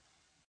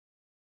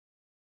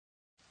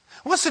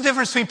 What's the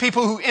difference between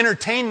people who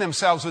entertain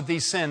themselves with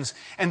these sins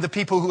and the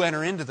people who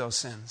enter into those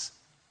sins?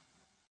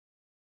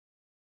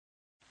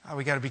 Oh,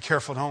 we got to be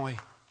careful, don't we?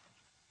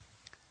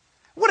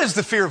 What is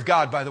the fear of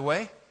God, by the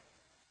way?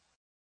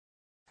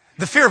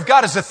 The fear of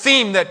God is a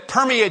theme that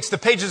permeates the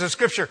pages of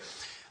Scripture.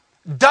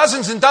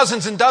 Dozens and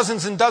dozens and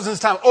dozens and dozens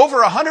of times.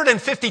 Over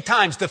 150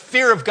 times the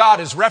fear of God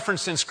is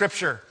referenced in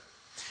Scripture.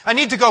 I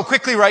need to go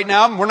quickly right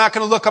now. We're not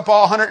going to look up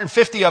all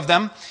 150 of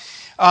them.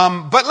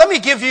 But let me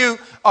give you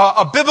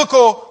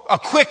a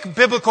quick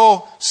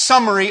biblical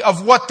summary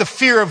of what the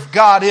fear of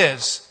God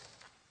is.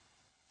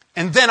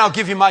 And then I'll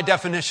give you my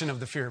definition of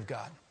the fear of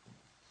God.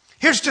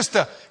 Here's just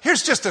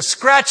a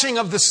scratching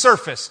of the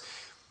surface.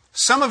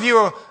 Some of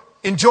you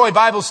enjoy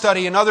Bible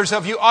study and others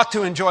of you ought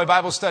to enjoy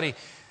Bible study.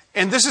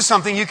 And this is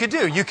something you could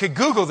do. You could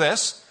Google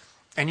this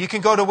and you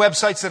can go to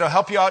websites that will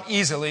help you out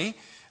easily.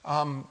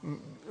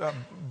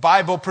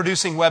 Bible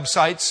producing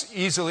websites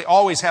easily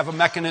always have a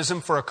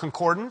mechanism for a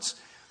concordance.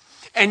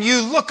 And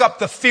you look up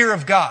the fear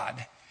of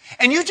God.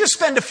 And you just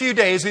spend a few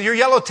days with your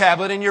yellow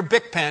tablet and your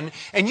Bic pen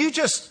and you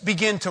just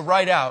begin to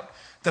write out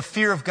the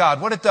fear of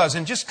God, what it does,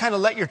 and just kind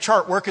of let your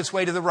chart work its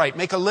way to the right.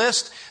 Make a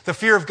list. The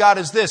fear of God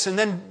is this, and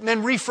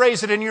then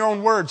rephrase it in your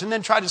own words, and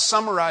then try to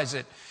summarize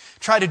it.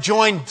 Try to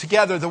join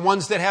together the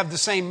ones that have the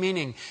same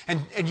meaning.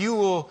 And you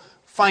will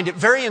find it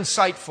very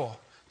insightful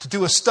to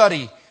do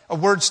a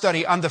word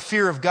study on the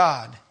fear of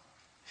God.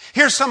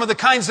 Here's some of the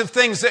kinds of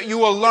things that you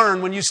will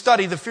learn when you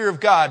study the fear of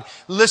God.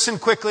 Listen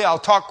quickly, I'll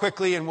talk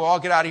quickly, and we'll all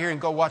get out of here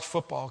and go watch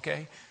football,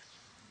 okay?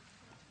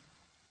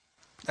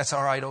 That's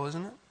our idol,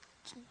 isn't it?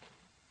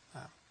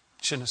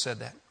 Shouldn't have said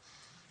that.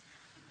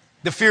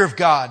 The fear of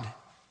God.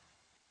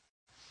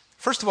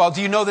 First of all, do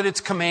you know that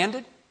it's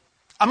commanded?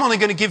 I'm only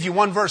going to give you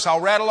one verse. I'll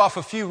rattle off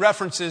a few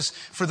references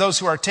for those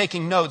who are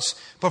taking notes.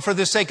 But for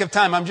the sake of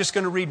time, I'm just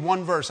going to read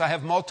one verse. I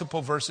have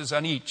multiple verses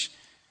on each.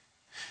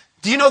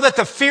 Do you know that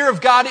the fear of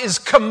God is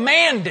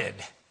commanded?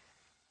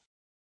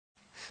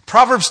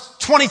 Proverbs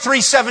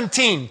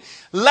 23:17.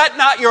 Let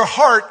not your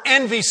heart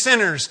envy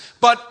sinners,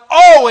 but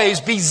always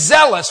be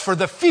zealous for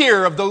the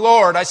fear of the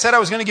Lord. I said I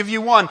was going to give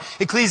you one.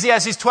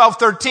 Ecclesiastes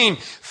 12:13.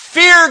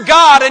 Fear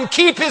God and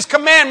keep His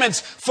commandments,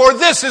 for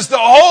this is the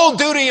whole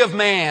duty of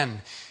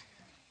man.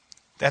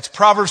 That's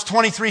Proverbs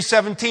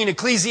 23:17.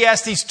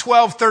 Ecclesiastes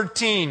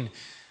 12:13.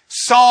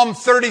 Psalm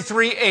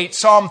 33:8.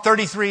 Psalm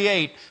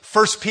 33:8.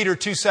 1 Peter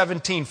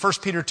 2:17. 1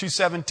 Peter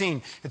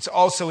 2:17. It's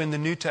also in the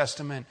New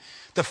Testament.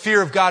 The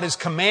fear of God is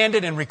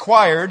commanded and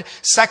required.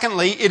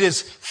 Secondly, it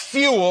is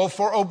fuel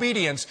for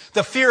obedience.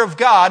 The fear of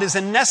God is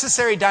a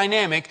necessary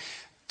dynamic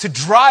to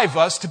drive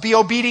us to be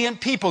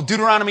obedient people.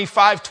 Deuteronomy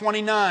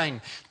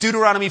 5:29.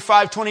 Deuteronomy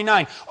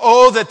 5:29.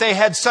 Oh, that they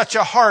had such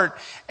a heart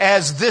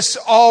as this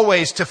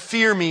always to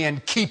fear me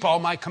and keep all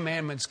my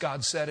commandments,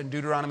 God said in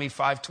Deuteronomy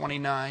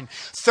 5:29.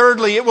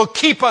 Thirdly, it will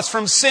keep us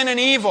from sin and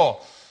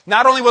evil.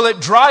 Not only will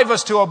it drive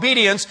us to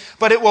obedience,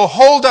 but it will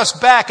hold us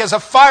back as a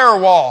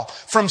firewall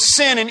from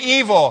sin and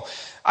evil.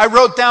 I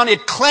wrote down,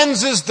 it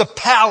cleanses the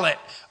palate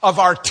of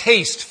our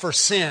taste for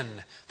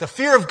sin. The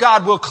fear of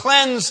God will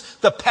cleanse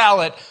the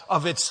palate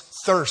of its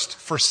thirst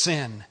for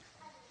sin.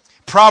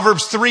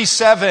 Proverbs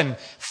 3:7,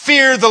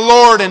 fear the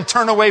Lord and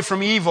turn away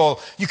from evil.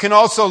 You can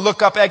also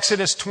look up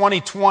Exodus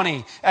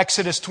 20:20.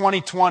 Exodus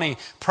 20:20.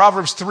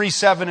 Proverbs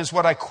 3:7 is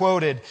what I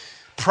quoted.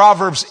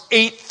 Proverbs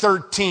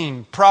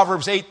 8:13.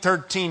 Proverbs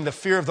 8:13. The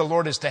fear of the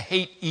Lord is to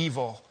hate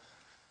evil.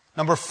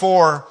 Number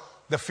 4,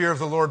 the fear of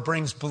the Lord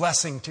brings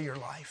blessing to your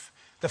life.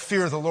 The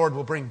fear of the Lord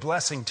will bring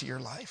blessing to your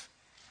life.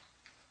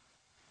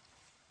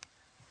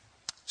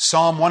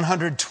 Psalm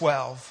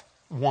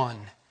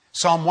 112:1.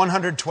 Psalm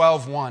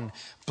 112:1.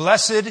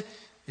 Blessed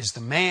is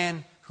the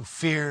man who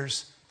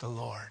fears the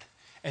Lord.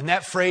 And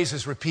that phrase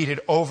is repeated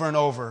over and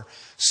over.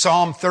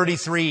 Psalm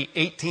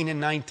 33:18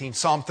 and 19.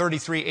 Psalm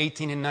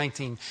 33:18 and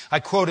 19. I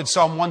quoted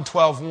Psalm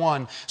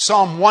 112:1.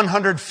 Psalm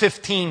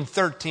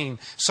 115:13.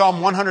 Psalm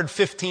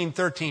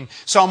 115:13.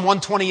 Psalm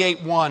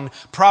 128:1.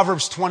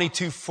 Proverbs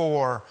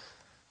 22:4.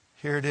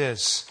 Here it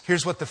is.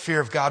 Here's what the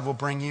fear of God will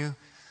bring you.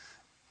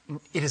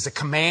 It is a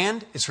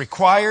command. It's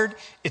required.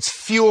 It's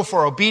fuel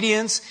for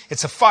obedience.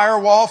 It's a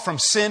firewall from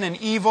sin and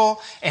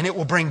evil. And it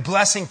will bring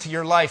blessing to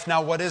your life.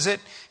 Now, what is it?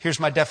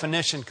 Here's my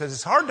definition, because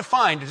it's hard to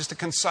find just a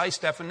concise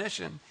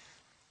definition.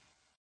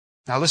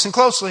 Now, listen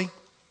closely.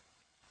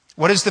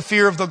 What is the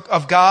fear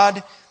of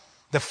God?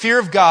 The fear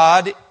of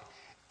God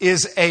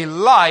is a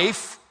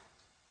life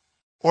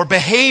or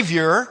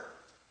behavior.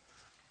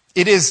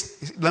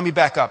 Let me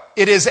back up.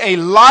 It is a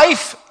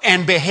life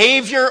and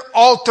behavior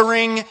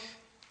altering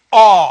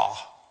awe,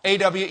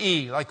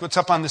 A-W-E, like what's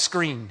up on the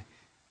screen,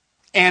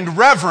 and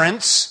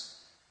reverence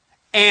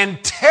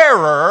and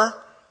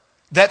terror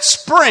that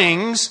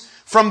springs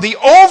from the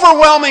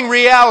overwhelming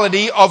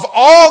reality of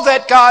all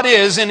that God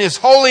is in His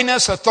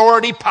holiness,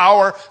 authority,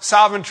 power,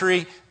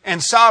 sovereignty,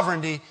 and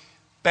sovereignty,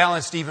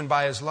 balanced even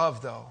by His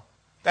love, though.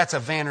 That's a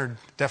Vannard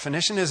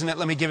definition, isn't it?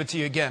 Let me give it to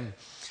you again.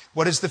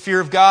 What is the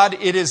fear of God?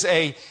 It is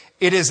a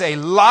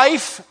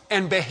life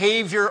and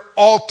behavior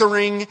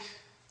altering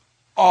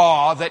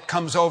awe that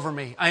comes over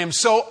me. I am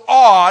so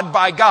awed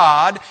by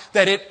God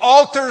that it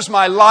alters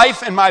my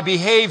life and my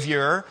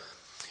behavior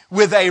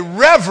with a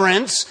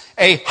reverence,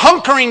 a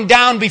hunkering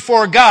down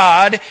before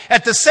God,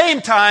 at the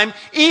same time,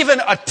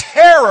 even a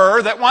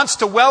terror that wants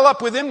to well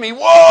up within me.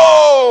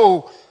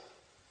 Whoa!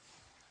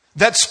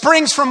 that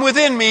springs from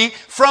within me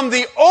from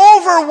the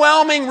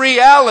overwhelming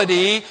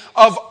reality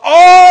of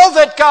all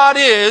that God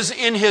is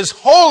in His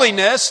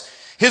holiness,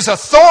 His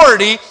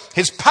authority,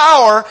 His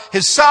power,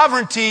 His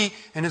sovereignty,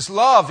 and His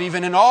love,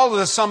 even in all of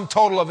the sum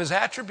total of His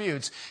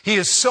attributes. He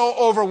is so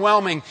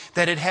overwhelming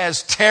that it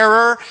has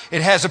terror,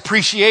 it has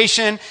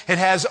appreciation, it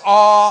has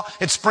awe,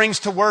 it springs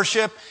to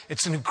worship.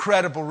 It's an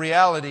incredible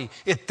reality.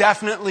 It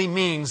definitely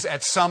means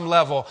at some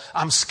level,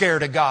 I'm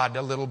scared of God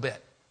a little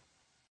bit.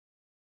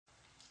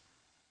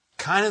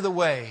 Kind of the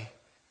way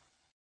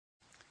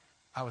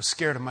I was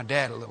scared of my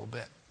dad a little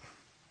bit.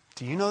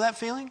 Do you know that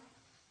feeling?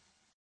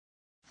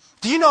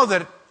 Do you know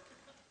that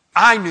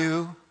I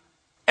knew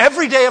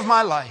every day of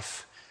my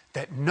life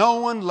that no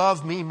one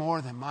loved me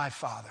more than my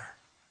father?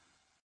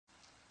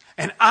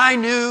 And I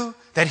knew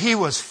that he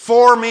was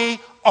for me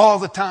all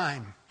the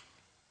time.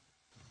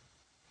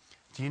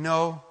 Do you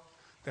know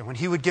that when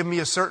he would give me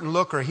a certain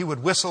look or he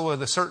would whistle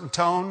with a certain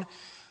tone,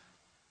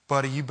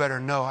 buddy, you better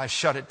know I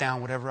shut it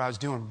down, whatever I was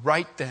doing,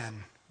 right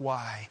then.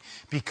 Why?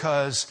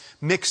 Because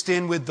mixed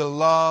in with the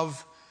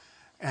love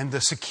and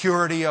the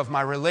security of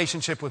my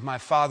relationship with my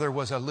father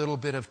was a little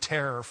bit of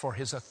terror for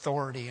his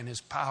authority and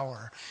his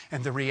power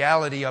and the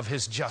reality of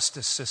his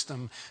justice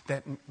system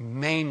that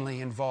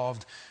mainly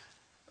involved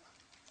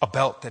a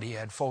belt that he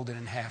had folded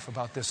in half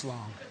about this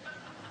long.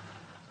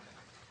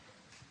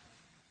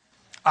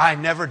 I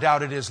never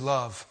doubted his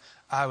love.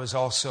 I was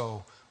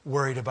also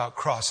worried about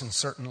crossing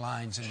certain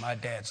lines in my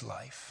dad's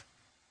life.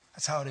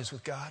 That's how it is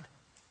with God.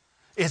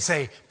 It's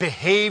a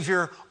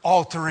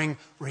behavior-altering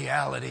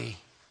reality.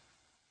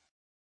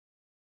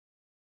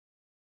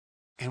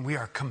 And we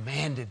are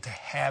commanded to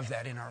have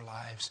that in our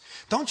lives.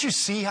 Don't you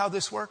see how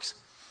this works?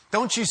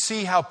 Don't you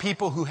see how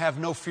people who have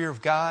no fear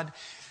of God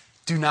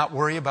do not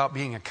worry about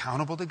being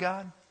accountable to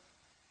God?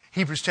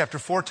 Hebrews chapter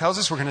 4 tells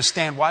us we're going to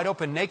stand wide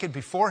open naked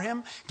before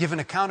Him, give an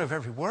account of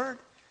every word.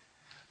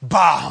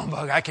 Bah,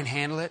 humbug, I can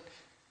handle it.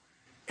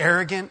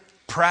 Arrogant,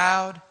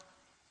 proud,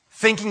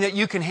 thinking that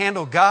you can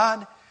handle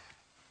God.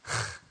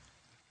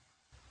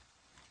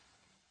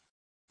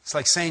 It's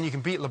like saying you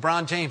can beat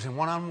LeBron James in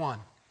one-on-one.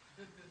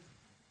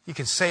 You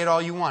can say it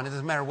all you want. It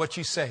doesn't matter what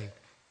you say.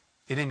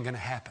 It isn't going to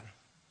happen.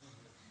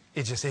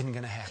 It just isn't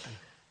going to happen.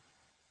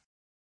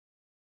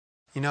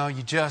 You know,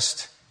 you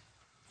just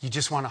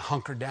want to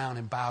hunker down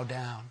and bow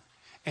down.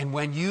 And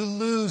when you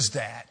lose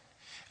that,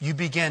 you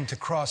begin to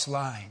cross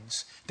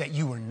lines that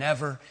you were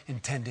never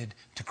intended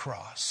to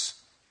cross.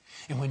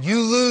 And when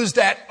you lose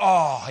that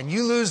awe and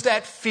you lose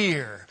that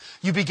fear,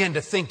 you begin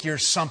to think you're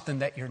something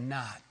that you're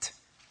not.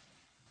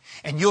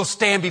 And you'll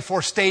stand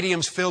before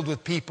stadiums filled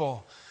with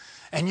people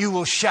and you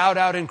will shout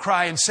out and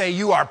cry and say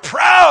you are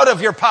proud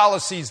of your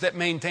policies that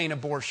maintain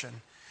abortion.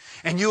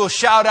 And you will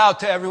shout out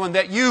to everyone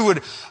that you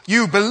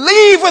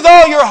believe with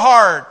all your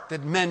heart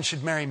that men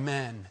should marry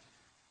men.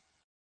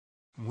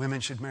 And women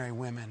should marry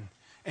women.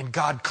 And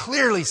God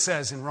clearly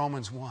says in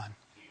Romans 1,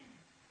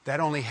 that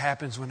only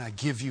happens when I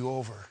give you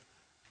over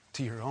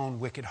to your own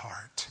wicked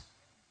heart.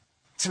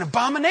 It's an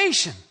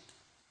abomination.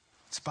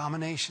 It's an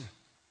abomination.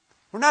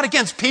 We're not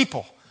against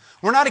people.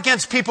 We're not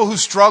against people who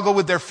struggle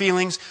with their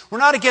feelings. We're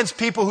not against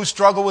people who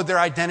struggle with their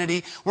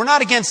identity. We're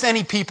not against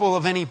any people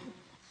of any...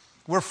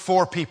 We're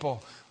for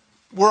people.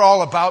 We're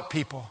all about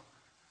people.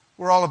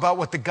 We're all about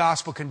what the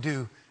gospel can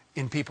do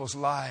in people's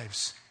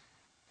lives.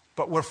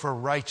 But we're for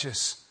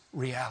righteous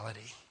reality,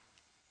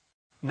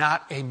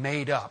 not a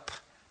made-up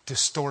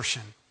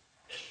distortion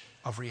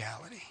of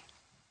reality.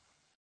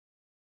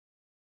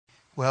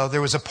 Well,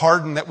 there was a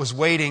pardon that was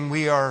waiting.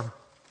 We are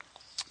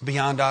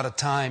beyond out of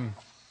time.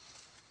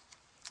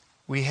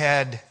 We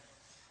had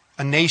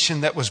a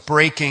nation that was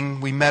breaking.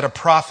 We met a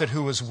prophet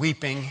who was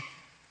weeping.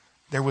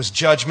 There was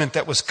judgment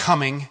that was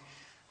coming.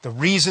 The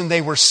reason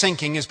they were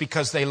sinking is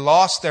because they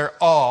lost their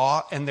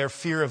awe and their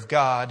fear of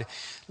God.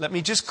 Let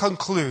me just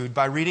conclude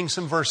by reading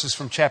some verses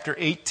from chapter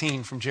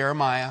 18 from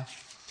Jeremiah.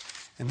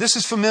 And this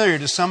is familiar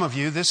to some of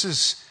you. This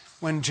is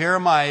when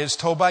Jeremiah is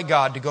told by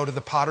God to go to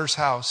the potter's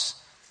house.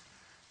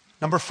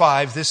 Number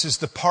 5, this is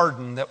the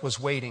pardon that was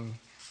waiting.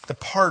 The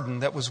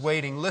pardon that was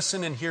waiting.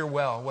 Listen and hear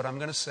well what I'm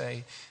going to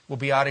say. We'll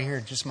be out of here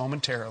just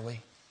momentarily.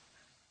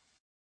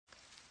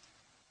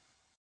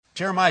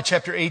 Jeremiah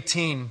chapter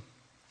 18.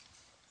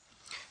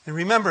 And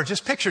remember,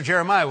 just picture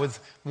Jeremiah with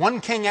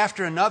one king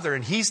after another,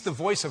 and he's the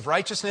voice of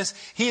righteousness.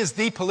 He is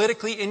the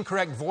politically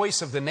incorrect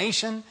voice of the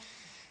nation.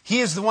 He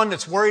is the one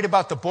that's worried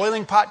about the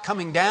boiling pot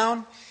coming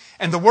down.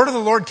 And the word of the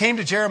Lord came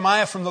to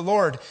Jeremiah from the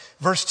Lord.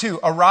 Verse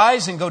 2,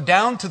 arise and go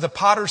down to the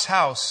potter's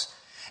house,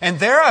 and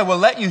there I will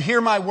let you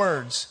hear my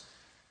words.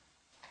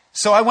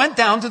 So I went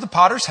down to the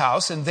potter's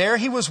house, and there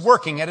he was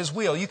working at his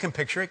wheel. You can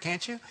picture it,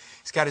 can't you?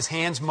 He's got his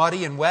hands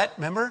muddy and wet,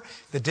 remember?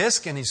 The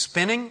disc, and he's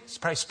spinning. He's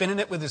probably spinning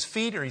it with his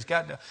feet, or he's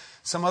got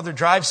some other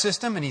drive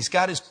system, and he's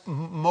got his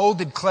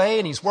molded clay,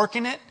 and he's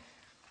working it.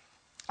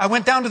 I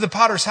went down to the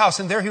potter's house,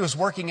 and there he was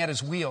working at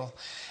his wheel.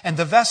 And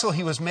the vessel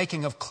he was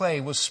making of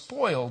clay was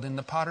spoiled in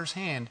the potter's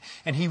hand,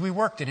 and he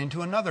reworked it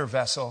into another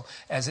vessel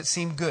as it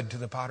seemed good to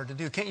the potter to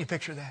do. Can't you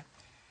picture that?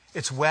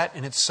 It's wet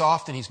and it's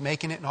soft and he's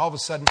making it, and all of a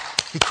sudden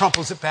he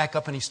crumples it back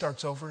up and he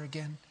starts over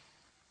again.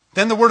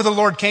 Then the word of the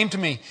Lord came to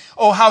me.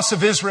 O house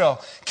of Israel,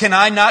 can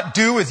I not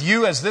do with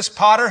you as this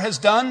potter has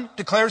done,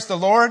 declares the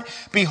Lord?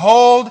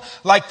 Behold,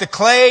 like the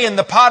clay in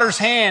the potter's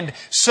hand,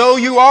 so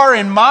you are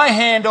in my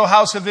hand, O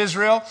house of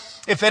Israel.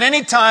 If at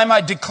any time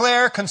I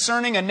declare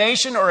concerning a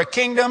nation or a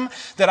kingdom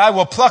that I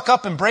will pluck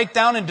up and break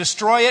down and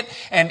destroy it,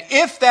 and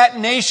if that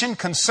nation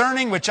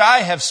concerning which I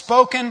have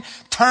spoken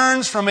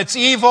turns from its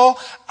evil,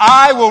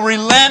 I will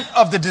relent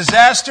of the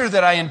disaster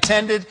that I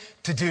intended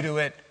to do to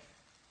it.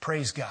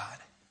 Praise God.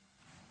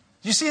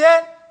 You see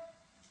that?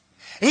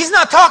 He's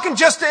not talking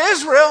just to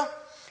Israel.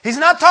 He's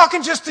not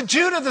talking just to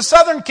Judah, the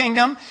southern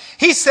kingdom.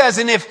 He says,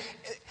 and if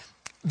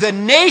the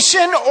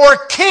nation or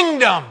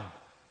kingdom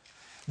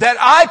that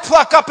I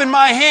pluck up in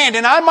my hand,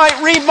 and I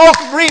might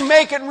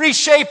remake it and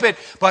reshape it,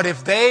 but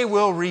if they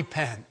will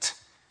repent,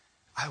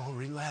 I will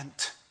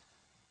relent.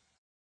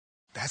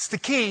 That's the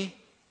key.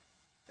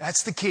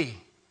 That's the key.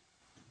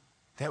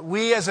 That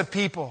we as a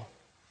people,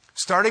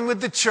 starting with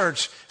the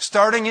church,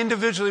 starting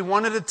individually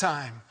one at a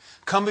time,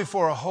 come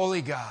before a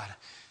holy God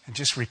and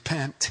just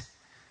repent.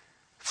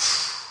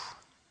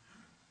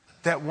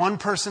 That one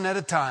person at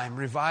a time,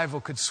 revival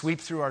could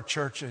sweep through our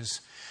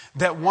churches.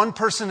 That one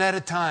person at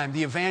a time,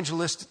 the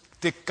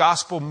evangelistic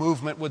gospel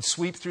movement would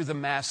sweep through the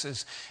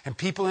masses, and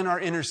people in our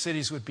inner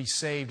cities would be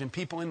saved, and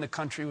people in the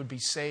country would be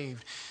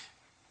saved.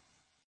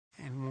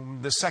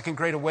 And the Second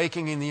Great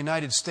Awakening in the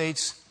United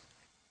States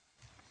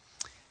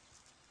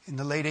in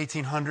the late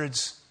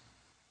 1800s,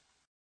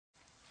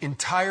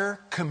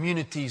 entire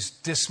communities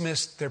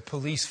dismissed their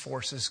police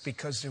forces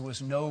because there was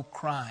no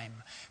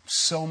crime.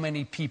 So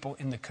many people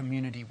in the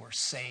community were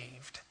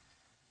saved.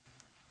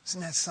 Isn't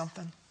that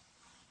something?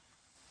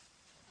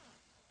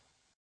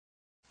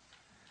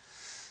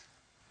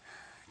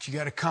 But you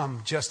got to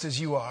come just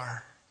as you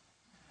are.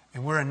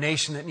 And we're a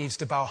nation that needs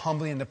to bow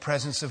humbly in the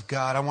presence of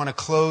God. I want to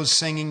close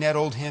singing that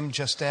old hymn,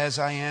 Just As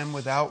I Am,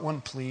 without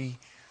one plea.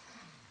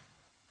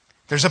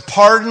 There's a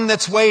pardon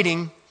that's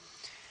waiting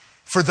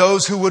for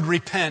those who would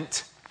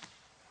repent.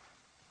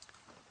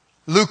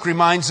 Luke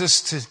reminds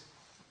us to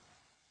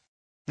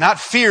not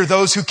fear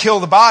those who kill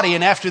the body,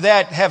 and after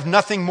that have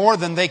nothing more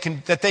than they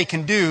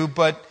can do.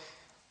 But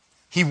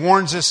he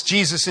warns us,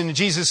 Jesus, in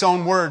Jesus'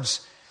 own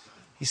words,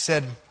 he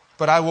said,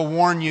 but I will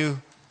warn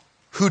you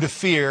who to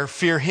fear.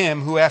 Fear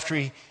him who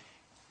after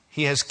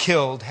he has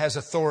killed has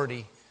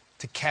authority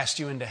to cast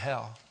you into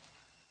hell.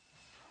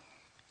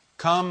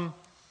 Come,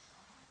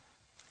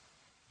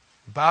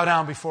 bow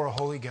down before a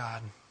holy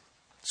God.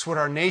 It's what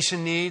our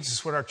nation needs.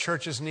 It's what our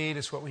churches need.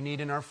 It's what we need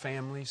in our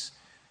families.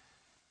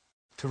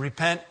 To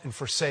repent and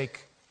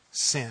forsake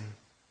sin.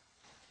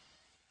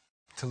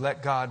 To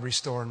let God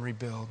restore and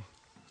rebuild.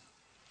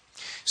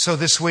 So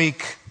this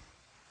week,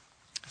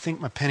 I think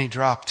my penny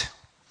dropped.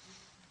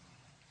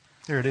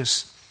 There it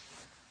is.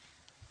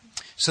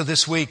 So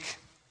this week,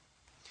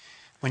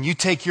 when you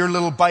take your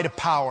little bite of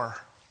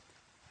power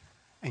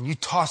and you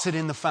toss it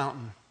in the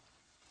fountain,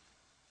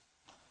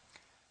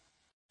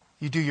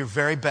 you do your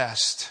very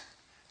best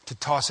to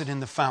toss it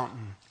in the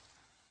fountain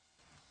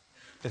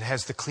that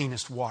has the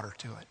cleanest water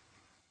to it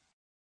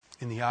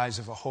in the eyes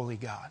of a holy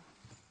God.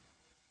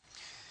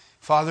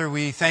 Father,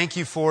 we thank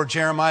you for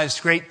Jeremiah's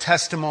great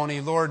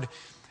testimony. Lord,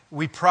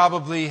 we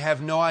probably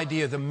have no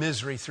idea the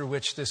misery through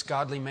which this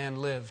godly man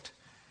lived.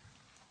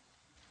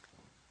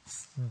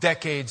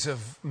 Decades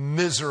of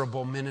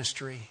miserable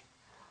ministry,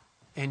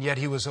 and yet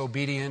he was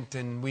obedient,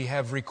 and we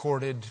have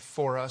recorded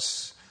for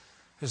us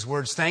his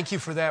words. Thank you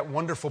for that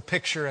wonderful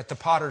picture at the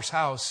potter's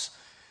house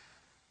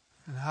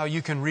and how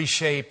you can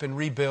reshape and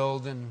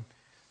rebuild. And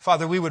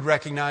Father, we would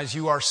recognize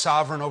you are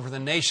sovereign over the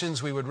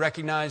nations. We would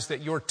recognize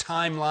that your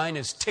timeline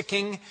is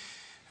ticking.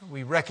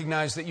 We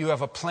recognize that you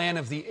have a plan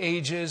of the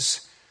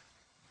ages.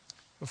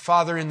 But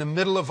Father, in the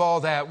middle of all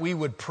that, we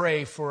would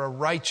pray for a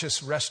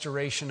righteous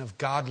restoration of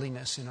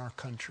godliness in our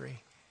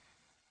country,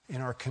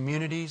 in our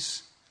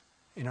communities,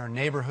 in our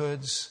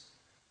neighborhoods,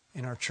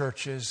 in our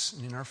churches,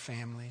 and in our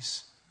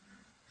families.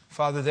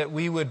 Father, that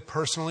we would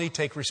personally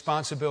take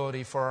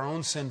responsibility for our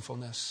own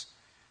sinfulness,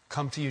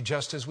 come to you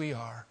just as we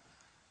are,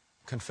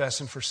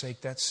 confess and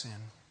forsake that sin,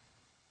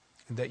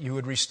 and that you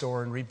would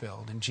restore and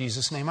rebuild. In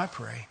Jesus' name I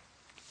pray.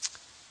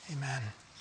 Amen.